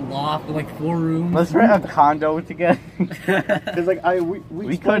giant loft with like 4 rooms. Let's rent a condo together. It's like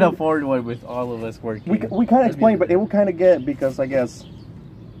we could afford one with all of us working. We kind of explained, but it will kind of get, because I guess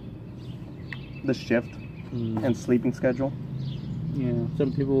the shift and sleeping schedule. Yeah,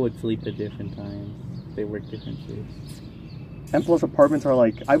 some people would sleep at different times. They work different shifts. And plus apartments are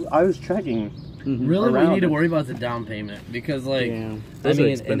like, I was checking. Really, what you need to worry about is the down payment. Because like, I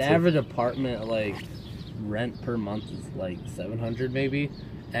mean, an average apartment, like, rent per month is like $700 maybe.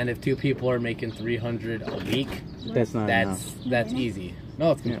 And if 2 people are making $300 a week, that's easy.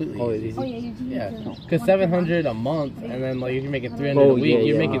 No, it's completely easy. Yeah, because $700 a month, and then like if you're making $300 a week,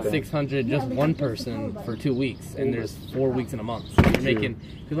 you're making $600 just one person for 2 weeks, and there's 4 weeks in a month. So you're making,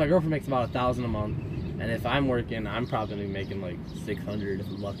 because my girlfriend makes about $1,000 a month, and if I'm working, I'm probably gonna be making like $600 if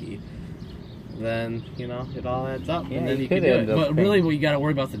I'm lucky. Then it all adds up, and then you can do it. But really, what you got to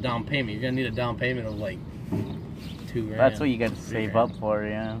worry about is the down payment. You're gonna need a down payment of like $2,000. That's what you got to save up for,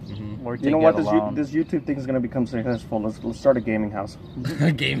 You know what? This YouTube thing is gonna become successful. Let's start a gaming house.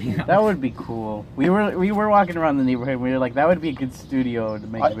 A gaming house. That would be cool. We were walking around the neighborhood. And we were like, that would be a good studio to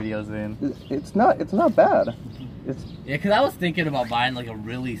make videos in. It's not bad. Yeah, because I was thinking about buying like a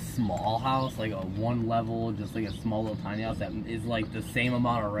really small house, like a 1 level, just like a small little tiny house that is like the same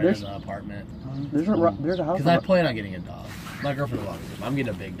amount of rent as an apartment. There's a house. Because I plan on getting a dog. My girlfriend loves it. I'm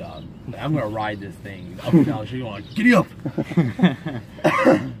getting a big dog. I'm gonna ride this thing up and down. She's going, giddy up.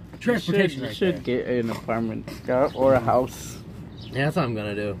 Transportation. You should get an apartment, Scott, or a house. Yeah, that's what I'm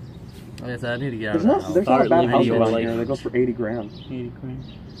gonna do. Like I said, I need to get out of the house. There's not a bad house around here that goes for 80 grand. 80 grand.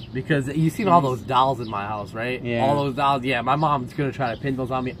 Because you've seen all those dolls in my house, right? Yeah. All those dolls. Yeah, my mom's gonna try to pin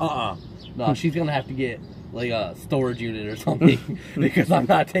those on me. No, she's gonna have to get like a storage unit or something because I'm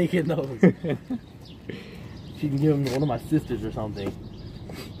not taking those. She can give them to one of my sisters or something.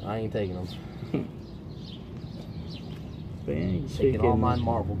 I ain't taking them. Bang, taking all my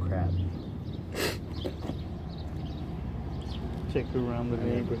Marvel crap. check around the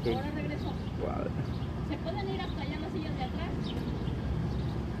neighborhood. Wow.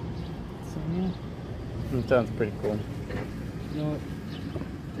 So, yeah. It sounds pretty cool. You know what?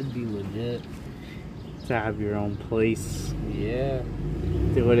 It'd be legit. To have your own place. Yeah.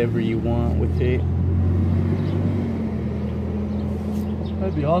 Do whatever you want with it.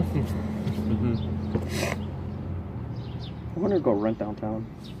 That'd be awesome. I want to go rent downtown.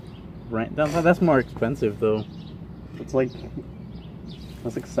 Rent downtown? That's more expensive though. It's like,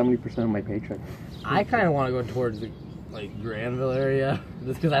 that's like 70% of my paycheck. I kind of want to go towards the like Granville area,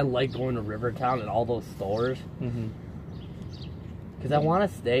 just because I like going to Rivertown and all those stores. Because I want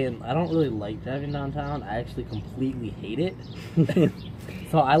to stay, and I don't really like driving downtown. I actually completely hate it.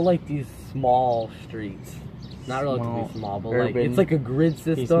 So I like these small streets. Not relatively small, but urban. Like it's like a grid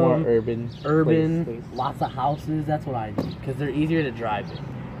system. He's more urban. Place. Lots of houses. That's what I need, because they're easier to drive in.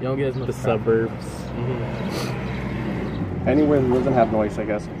 You don't get as much the traffic. Suburbs. Anywhere that doesn't have noise, I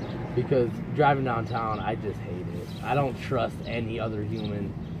guess. Because driving downtown, I just hate it. I don't trust any other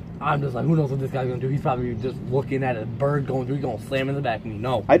human. I'm just like, who knows what this guy's gonna do? He's probably just looking at a bird going through. He's gonna slam in the back of me.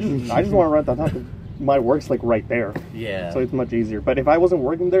 No. I just want to rent downtown. My work's like right there. Yeah. So it's much easier. But if I wasn't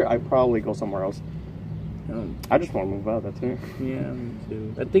working there, I'd probably go somewhere else. I just want to move out. That's it. Yeah, me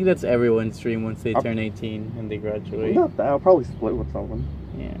too. I think that's everyone's dream once they turn 18 and they graduate. Not that. I'll probably split with someone.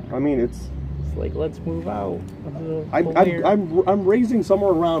 Yeah. I mean, it's like, let's move out. I'm raising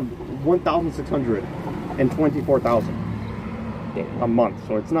somewhere around 1,600 and 24,000 a month,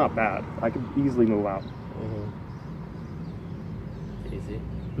 so it's not bad. I could easily move out. Easy.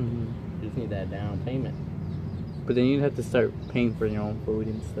 You just need that down payment. But then you'd have to start paying for your own food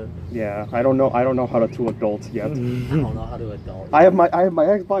and stuff. Yeah, I don't know how to do adults yet. I don't know how to adult. I have my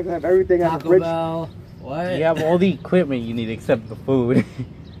Xbox. I have everything. I have Taco Bell. What? You have all the equipment you need except the food.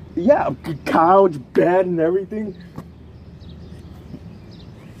 Yeah, couch, bed, and everything.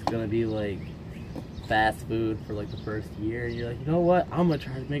 It's gonna be like fast food for like the first year, and you're like, you know what? I'm gonna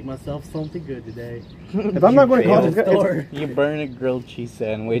try to make myself something good today. If I'm not going to college, you burn a grilled cheese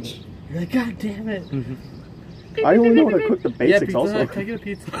sandwich. You're like, God damn it! I only know how to cook the basics. Yeah, also, can I get a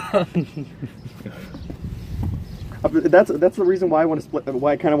pizza? That's the reason why I want to split.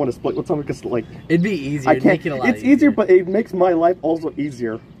 Why I kind of want to split with someone, because like it'd be easier. Make it a lot it's easier, but it makes my life also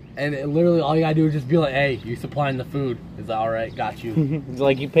easier. And literally, all you gotta do is just be like, "Hey, you supplying the food? Is that all right? Got you." It's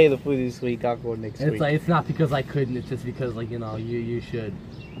like, you pay the food this week, I'll go next week. It's like, it's not because I couldn't. It's just because, like, you know, you should.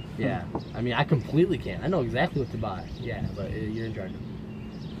 Yeah. I mean, I completely can. I know exactly what to buy. Yeah, but you're in charge.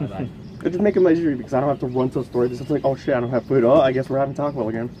 Bye bye. It just make it easier because I don't have to run to the store. It's like, oh shit, I don't have food. Oh, I guess we're having Taco Bell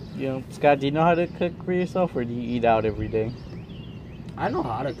again. You know, Scott, do you know how to cook for yourself, or do you eat out every day? I know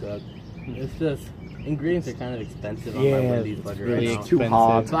how to cook. It's just ingredients are kind of expensive on my Wendy's budget really right now. It's too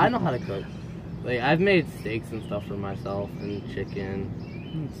hot. So I know how to cook. Like, I've made steaks and stuff for myself and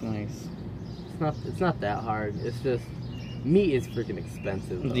chicken. It's nice. It's not that hard. It's just meat is freaking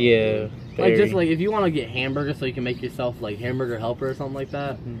expensive though. Yeah. Like, just like if you want to get hamburgers so you can make yourself like hamburger helper or something like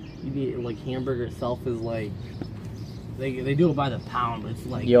that, you need like hamburger itself is like they do it by the pound, but it's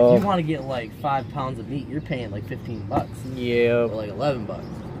like if you want to get like 5 pounds of meat, you're paying like $15. Yeah. Or like $11.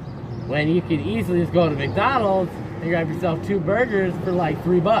 When you could easily just go to McDonald's and grab yourself 2 burgers for like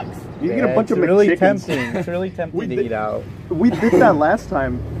 $3. You get a bunch of really McChickens. tempting. It's really tempting to eat out. We did that last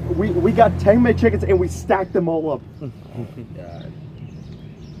time. We got 10 McChickens and we stacked them all up. God.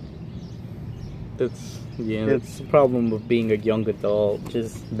 That's the problem of being a young adult,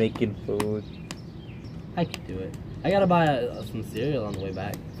 just making food. I could do it. I gotta buy some cereal on the way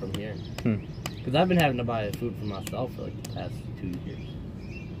back from here. Because I've been having to buy food for myself for like the past 2 years.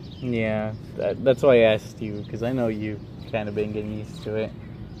 Yeah, that's why I asked you, because I know you've kind of been getting used to it.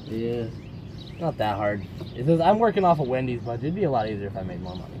 Yeah, not that hard. It says I'm working off a Wendy's budget. It'd be a lot easier if I made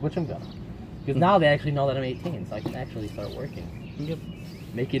more money, which I'm gonna. Because now they actually know that I'm 18, so I can actually start working. Yep.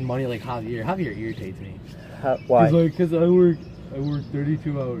 Making money like Javier. Javier irritates me. Why? He's like, because I work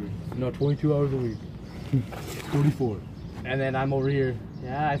 32 hours. No, 22 hours a week. 44. And then I'm over here.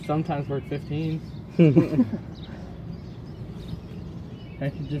 Yeah, I sometimes work 15. I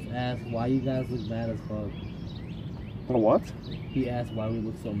should just ask why you guys look mad as fuck. What? He asked why we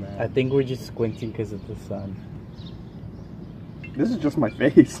look so mad. I think we're just squinting because of the sun. This is just my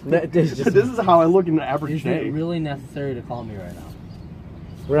face. This is how I look in the average day. Is it really necessary to call me right now?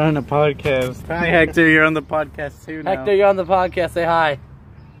 We're on a podcast. Hi, Hector. You're on the podcast too now. Hector, you're on the podcast. Say hi.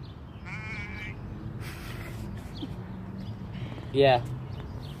 Yeah.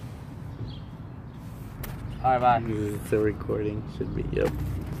 Alright, bye. It's a recording. Should be, yep.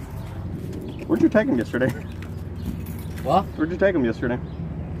 Where'd you take him yesterday? What? Where'd you take him yesterday?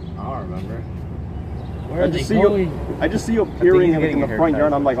 I don't remember. Where are they going? I just see you appearing in the front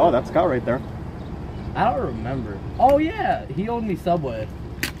yard. I'm like, oh, that's Scott right there. I don't remember. Oh yeah, he owed me Subway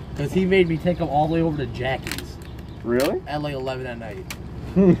because he made me take him all the way over to Jackie's. Really? At like 11 at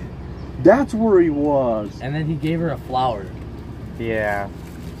night. That's where he was. And then he gave her a flower. Yeah.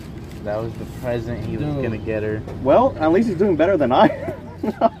 That was the present he was gonna get her. Well, at least he's doing better than I.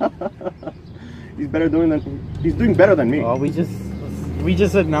 He's doing better than me. Oh, we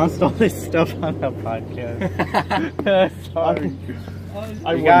just announced all this stuff on the podcast. Sorry.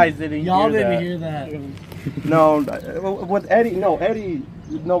 You guys didn't hear that. No, with Eddie, Eddie,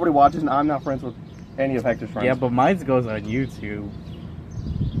 nobody watches, and I'm not friends with any of Hector's friends. Yeah, but mine goes on YouTube.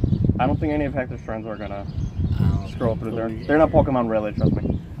 I don't think any of Hector's friends are gonna scroll through there. They're not Pokemon related, trust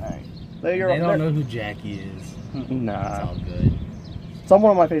me. Alright. They don't know who Jackie is. Nah. It's all good.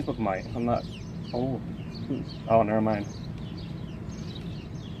 Someone on my Facebook might. I'm not. Oh, never mind.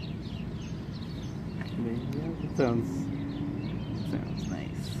 It sounds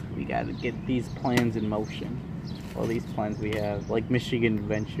nice. We gotta get these plans in motion. All these plans we have, like Michigan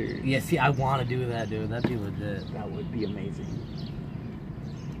Adventure. Yeah, see, I want to do that, dude. That'd be legit. That would be amazing.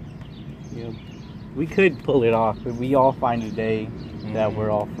 Yep. We could pull it off, but we all find a day that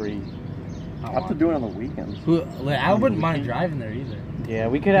we're all free. I have to do it on the weekends. I wouldn't mind driving there either. Yeah,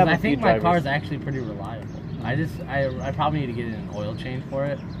 we could have a few I think drivers. my car's actually pretty reliable. I probably need to get an oil change for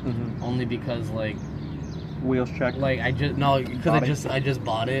it, only because like wheels checked. Like I just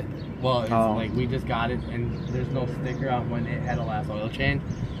bought it. Well, it's like we just got it, and there's no sticker on when it had a last oil change.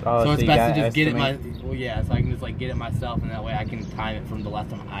 Oh, so it's best to just get it so I can just like get it myself, and that way I can time it from the last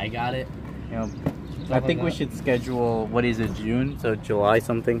time I got it. Yep. I think we should schedule, what is it, June? So July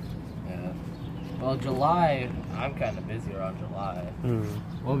something? Yeah. Well, July, I'm kind of busy around July.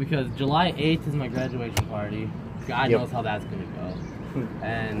 Well, because July 8th is my graduation party. God knows how that's going to go.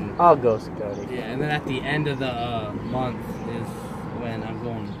 And I'll go, Scotty. Yeah, and then at the end of the month is when I'm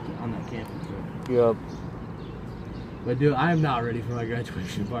going on that camping trip. Yep. But dude, I'm not ready for my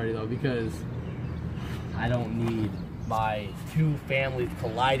graduation party though, because I don't need my two families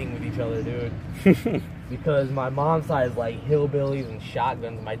colliding with each other, dude. Because my mom's side is like hillbillies and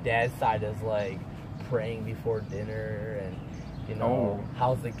shotguns. My dad's side is like praying before dinner and, you know,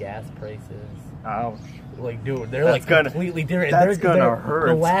 how's the gas prices. Ouch. Like, dude, they're like completely different. That's gonna hurt.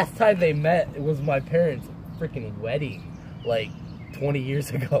 The last time they met, it was my parents' freaking wedding, like 20 years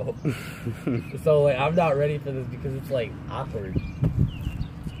ago. So like, I'm not ready for this because it's like awkward.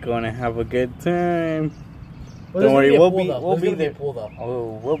 Gonna have a good time. Well, don't worry, we'll be there.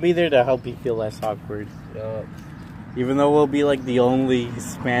 We'll be there to help you feel less awkward. Yep. Even though we'll be like the only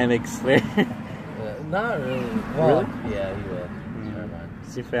Hispanics there. Not really. Well, really? Yeah, you will. Never mind.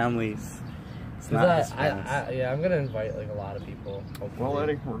 It's your families. It's not yeah, I'm gonna invite like a lot of people. Hopefully. Well,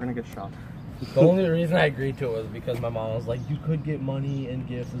 Eddie, we're gonna get shot. The only reason I agreed to it was because my mom was like, "You could get money and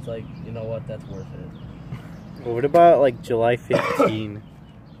gifts." It's like, you know what? That's worth it. Well, what about like July 15?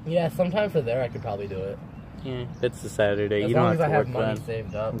 Yeah, sometime for there I could probably do it. Yeah, it's a Saturday. As you long don't as have I to have work money then.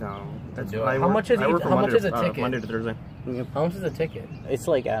 saved up. No, that's do it. How much is a ticket? Monday to Thursday. Yep. How much is a ticket? It's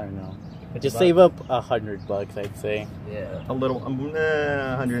like, I don't know. Just save up $100, I'd say. Yeah. A little, 120.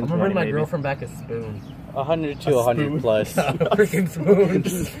 I'm gonna bring my girlfriend back a spoon. 100 to 100 plus. A freaking spoon.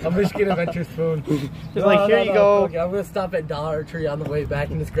 A Michigan Adventure spoon. Just like, here you go. Okay, I'm gonna stop at Dollar Tree on the way back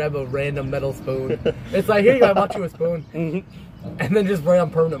and just grab a random metal spoon. It's like, here you go, I bought you a spoon. And then just write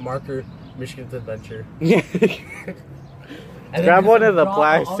on permanent marker, Michigan's Adventure. And grab one of the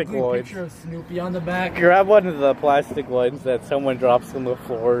plastic ones. Picture of Snoopy on the back. Grab one of the plastic ones that someone drops on the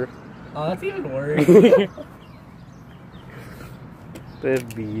floor. Oh, that's even worse.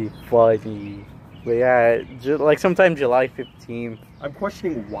 That'd be funny. But yeah, like sometime July 15th. I'm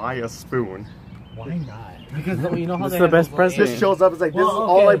questioning why a spoon. Why not? Because you know how this is the best present. This shows up as like, this is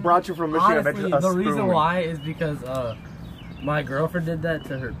all I brought you from Michigan Adventure. Honestly, the reason why is because my girlfriend did that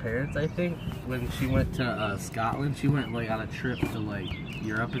to her parents, I think, when she went to Scotland. She went like on a trip to like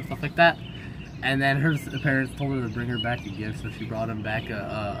Europe and stuff like that. And then her parents told her to bring her back a gift, so she brought him back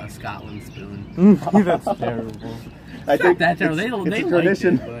a Scotland spoon. That's terrible. I think that terrible. They a liked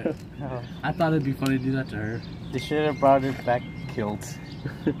tradition. it, but I thought it'd be funny to do that to her. They should have brought her back kilt.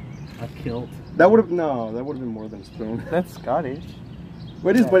 A kilt? That would have been more than a spoon. That's Scottish.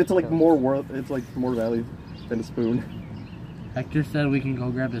 But it is, but it's like more worth. It's like more value than a spoon. Hector said we can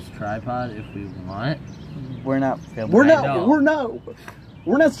go grab his tripod if we want. We're not filming.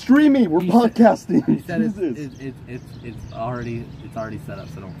 We're not streaming. We're podcasting. He said it's already set up,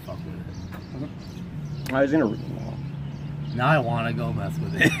 so don't fuck with it. I was gonna. Now I want to go mess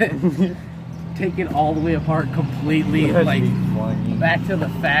with it. take it all the way apart completely, like back to the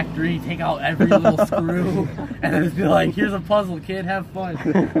factory, take out every little screw, and then just be like, "Here's a puzzle, kid, have fun."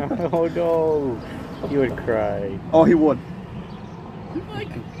 Oh no, he would cry. Oh, he would. Like,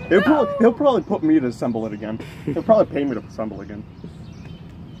 He'll probably put me to assemble it again. He'll probably pay me to assemble again.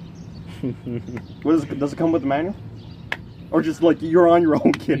 Does it come with the manual? Or just like, you're on your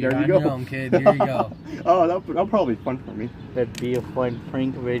own, kid, there you go. You're on your own, kid, here you go. Oh, that'll probably be fun for me. That'd be a fun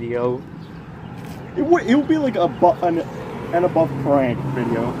prank video. It would be like an above prank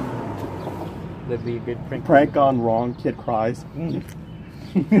video. That'd be a good prank. Prank gone wrong, kid cries.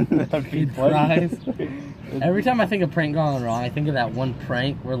 That'd be cries. Every time I think of prank gone wrong, I think of that one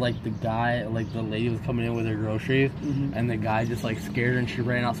prank where like the guy, like the lady was coming in with her groceries, and the guy just like scared her and she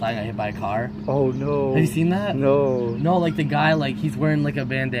ran outside and got hit by a car. Oh no! Have you seen that? No. No, like the guy, like he's wearing like a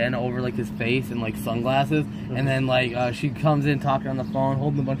bandana over like his face and like sunglasses, and then like she comes in talking on the phone,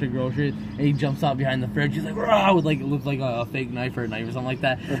 holding a bunch of groceries, and he jumps out behind the fridge. She's like, "Rah!" with like it looks like a fake knife or a knife or something like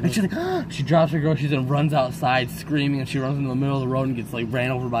that, and she's like, "Ah!" She drops her groceries and runs outside screaming, and she runs into the middle of the road and gets like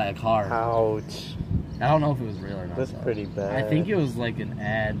ran over by a car. Ouch. I don't know if it was real or not. That's pretty bad. I think it was like an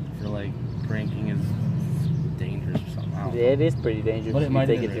ad for like pranking is dangerous or something. I don't know. Yeah, it is pretty dangerous. But it might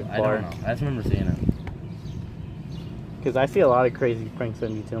take be it too real. I far. don't know. I just remember seeing it. Because I see a lot of crazy pranks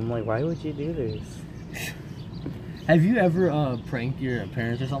on YouTube. I'm like, why would you do this? Have you ever pranked your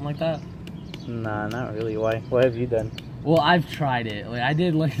parents or something like that? Nah, not really. Why? What have you done? Well, I've tried it. Like I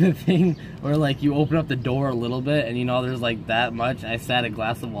did like the thing where like you open up the door a little bit and you know there's like that much. I sat a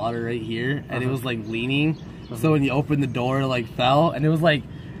glass of water right here and it was like leaning. So when you open the door it like fell and it was like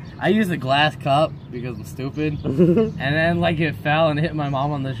I used a glass cup because I'm stupid. And then like it fell and hit my mom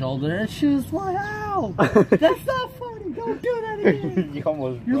on the shoulder and she was like, "Ow! That's not funny. Don't do that again."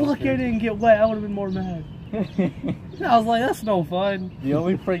 You're lucky I didn't get wet. I would have been more mad. And I was like, that's no fun. The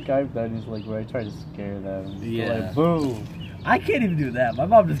only prank I've done is like where I try to scare them. Yeah. Like, boom. I can't even do that. My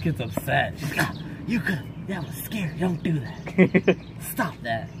mom just gets upset. She's like, "You could. That was scary. Don't do that. Stop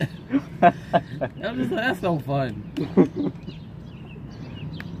that." I'm just like, that's no fun.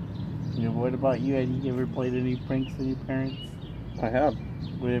 Yeah, what about you, Eddie? You ever played any pranks with your parents? I have.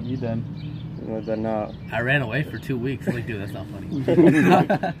 What have you done? Well, then, I ran away for 2 weeks. Like, dude, that's not funny.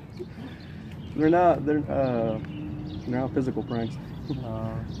 they're not physical pranks.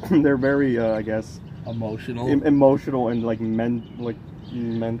 They're very, I guess, emotional. Emotional and like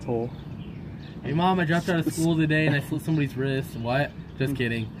mental. Hey, Mom, I dropped out of school today and I slit somebody's wrist. What? Just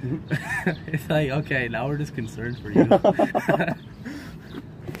kidding. It's like, okay, now we're just concerned for you.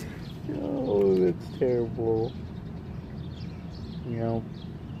 Oh, that's terrible. You know,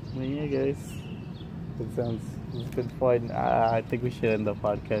 well, yeah, guys. It's been fun. I think we should end the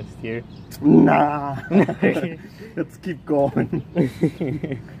podcast here. Nah. Let's keep going.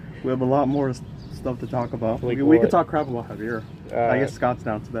 We have a lot more stuff to talk about. Like we could talk crap about Javier. I guess Scott's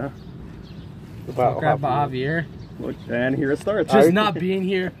down to that. About crap about Javier. Look, and here it starts. Just not being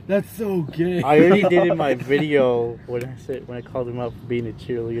here. That's so gay. I already did in my video when I called him out for being a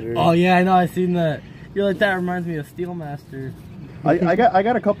cheerleader. Oh yeah, I know. I seen that. You're like, that reminds me of Steelmaster. I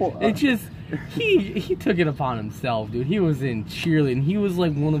got a couple. It just he took it upon himself, dude. He was in cheerleading. He was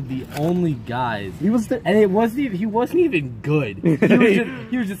like one of the only guys. He was, and he wasn't even good.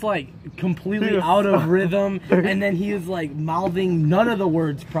 He was just like completely out of rhythm, and then he was like mouthing none of the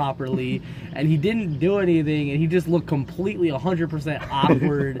words properly, and he didn't do anything, and he just looked completely 100%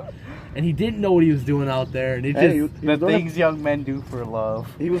 awkward. And he didn't know what he was doing out there, and it just the things young men do for love.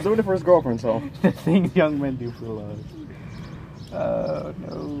 He was doing it for his girlfriend, so the things young men do for love. Oh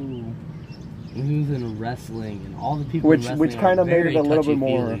no. He was in wrestling, and all the people which kind of made it a little bit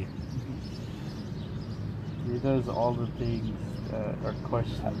more. He does all the things are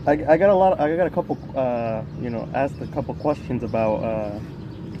questions. I got a couple asked a couple questions about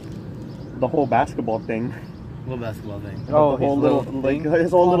the whole basketball thing. What basketball thing? Oh,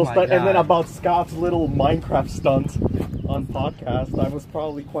 his whole little stunt, and then about Scott's little Minecraft stunt on podcast. I was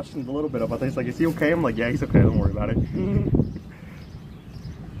probably questioned a little bit about that. He's like, "Is he okay?" I'm like, "Yeah, he's okay. Don't worry about it."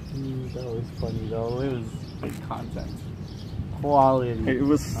 That was funny though. It was good content. Quality. It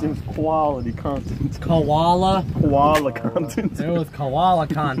was quality content. Koala Content. It was koala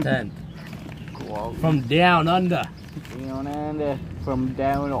content. Koala. From down under. Down under. From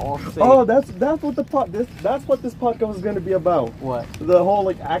down all safe. Oh, that's what that's what this podcast is going to be about. What? The whole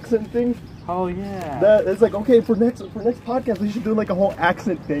like accent thing. Oh yeah. That it's like, okay, for next podcast we should do like a whole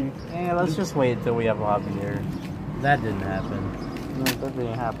accent thing. Yeah, let's just wait until we have Javier. That didn't happen. No, that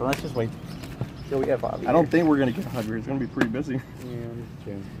didn't happen. Let's just wait till we have Javier. I don't think we're gonna get Javier. He's gonna be pretty busy. Yeah, that's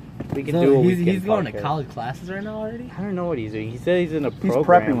true. We can So do. he's going to college classes right now already. I don't know what he's doing. He said he's in a program. He's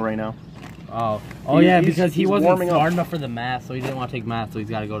prepping right now. Yeah, because he wasn't smart enough for the math, so he didn't want to take math, so he's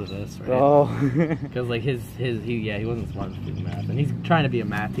got to go to this, right? Oh. Because like he wasn't smart enough to do math, and he's trying to be a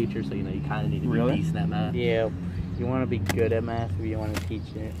math teacher, so you know you kind of need to be decent at math. Yeah, you want to be good at math if you want to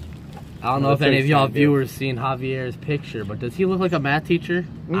teach it. I don't know if any of y'all viewers seen Javier's picture, but does he look like a math teacher?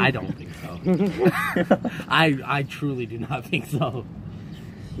 I don't think so. I truly do not think so.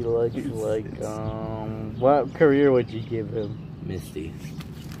 He looks like what career would you give him? Misty.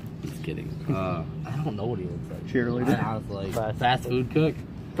 Just kidding. I don't know what he looks like. Cheerleader. I was like fast food cook.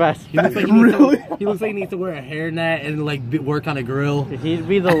 He looks like he looks like he needs to wear a hairnet and like work on a grill. He'd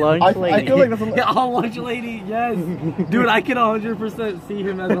be the lunch lady. I feel like that's a lunch lady. Yes, dude, I can 100% see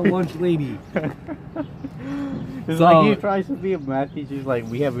him as a lunch lady. It's like he tries to be a math teacher. He's like,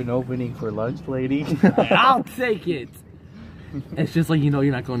 we have an opening for lunch lady. I'll take it. It's just like, you know,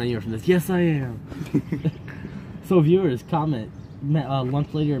 you're not going anywhere from this. Yes, I am. So viewers, comment.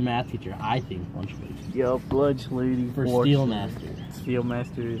 Lunch lady or math teacher? I think lunch lady. Yup, lunch lady. For Steel Master. Steel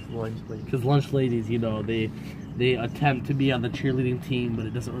Master is lunch lady. Because lunch ladies, you know, they attempt to be on the cheerleading team, but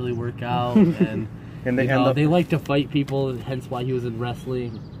it doesn't really work out. And, they like to fight people, hence why he was in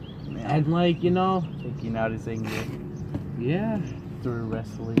wrestling. Yeah. And like, you know, taking out his anger. Yeah. Through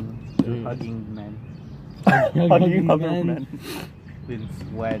wrestling, through hugging men. Hugging other men. In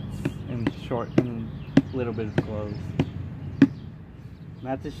sweats and short and little bit of clothes.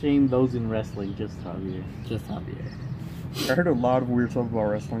 Not to shame those in wrestling, just Javier. Just Javier. I heard a lot of weird stuff about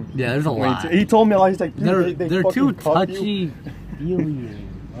wrestling. Yeah, there's a lot. He told me, he's like, they're too touchy.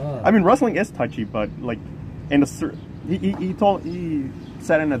 I mean, wrestling is touchy, but like, in a he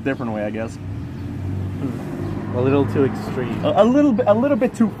said it in a different way, I guess. A little too extreme. A little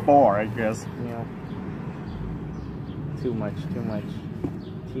bit too far, I guess. Yeah. Too much. TMI.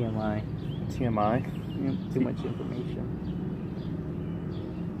 TMI. Yeah, too much information.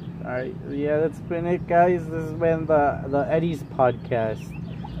 Alright, yeah, that's been it, guys. This has been the Eddie's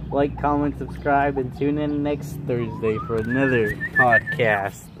podcast. Like, comment, subscribe, and tune in next Thursday for another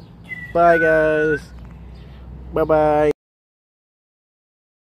podcast. Bye, guys. Bye-bye.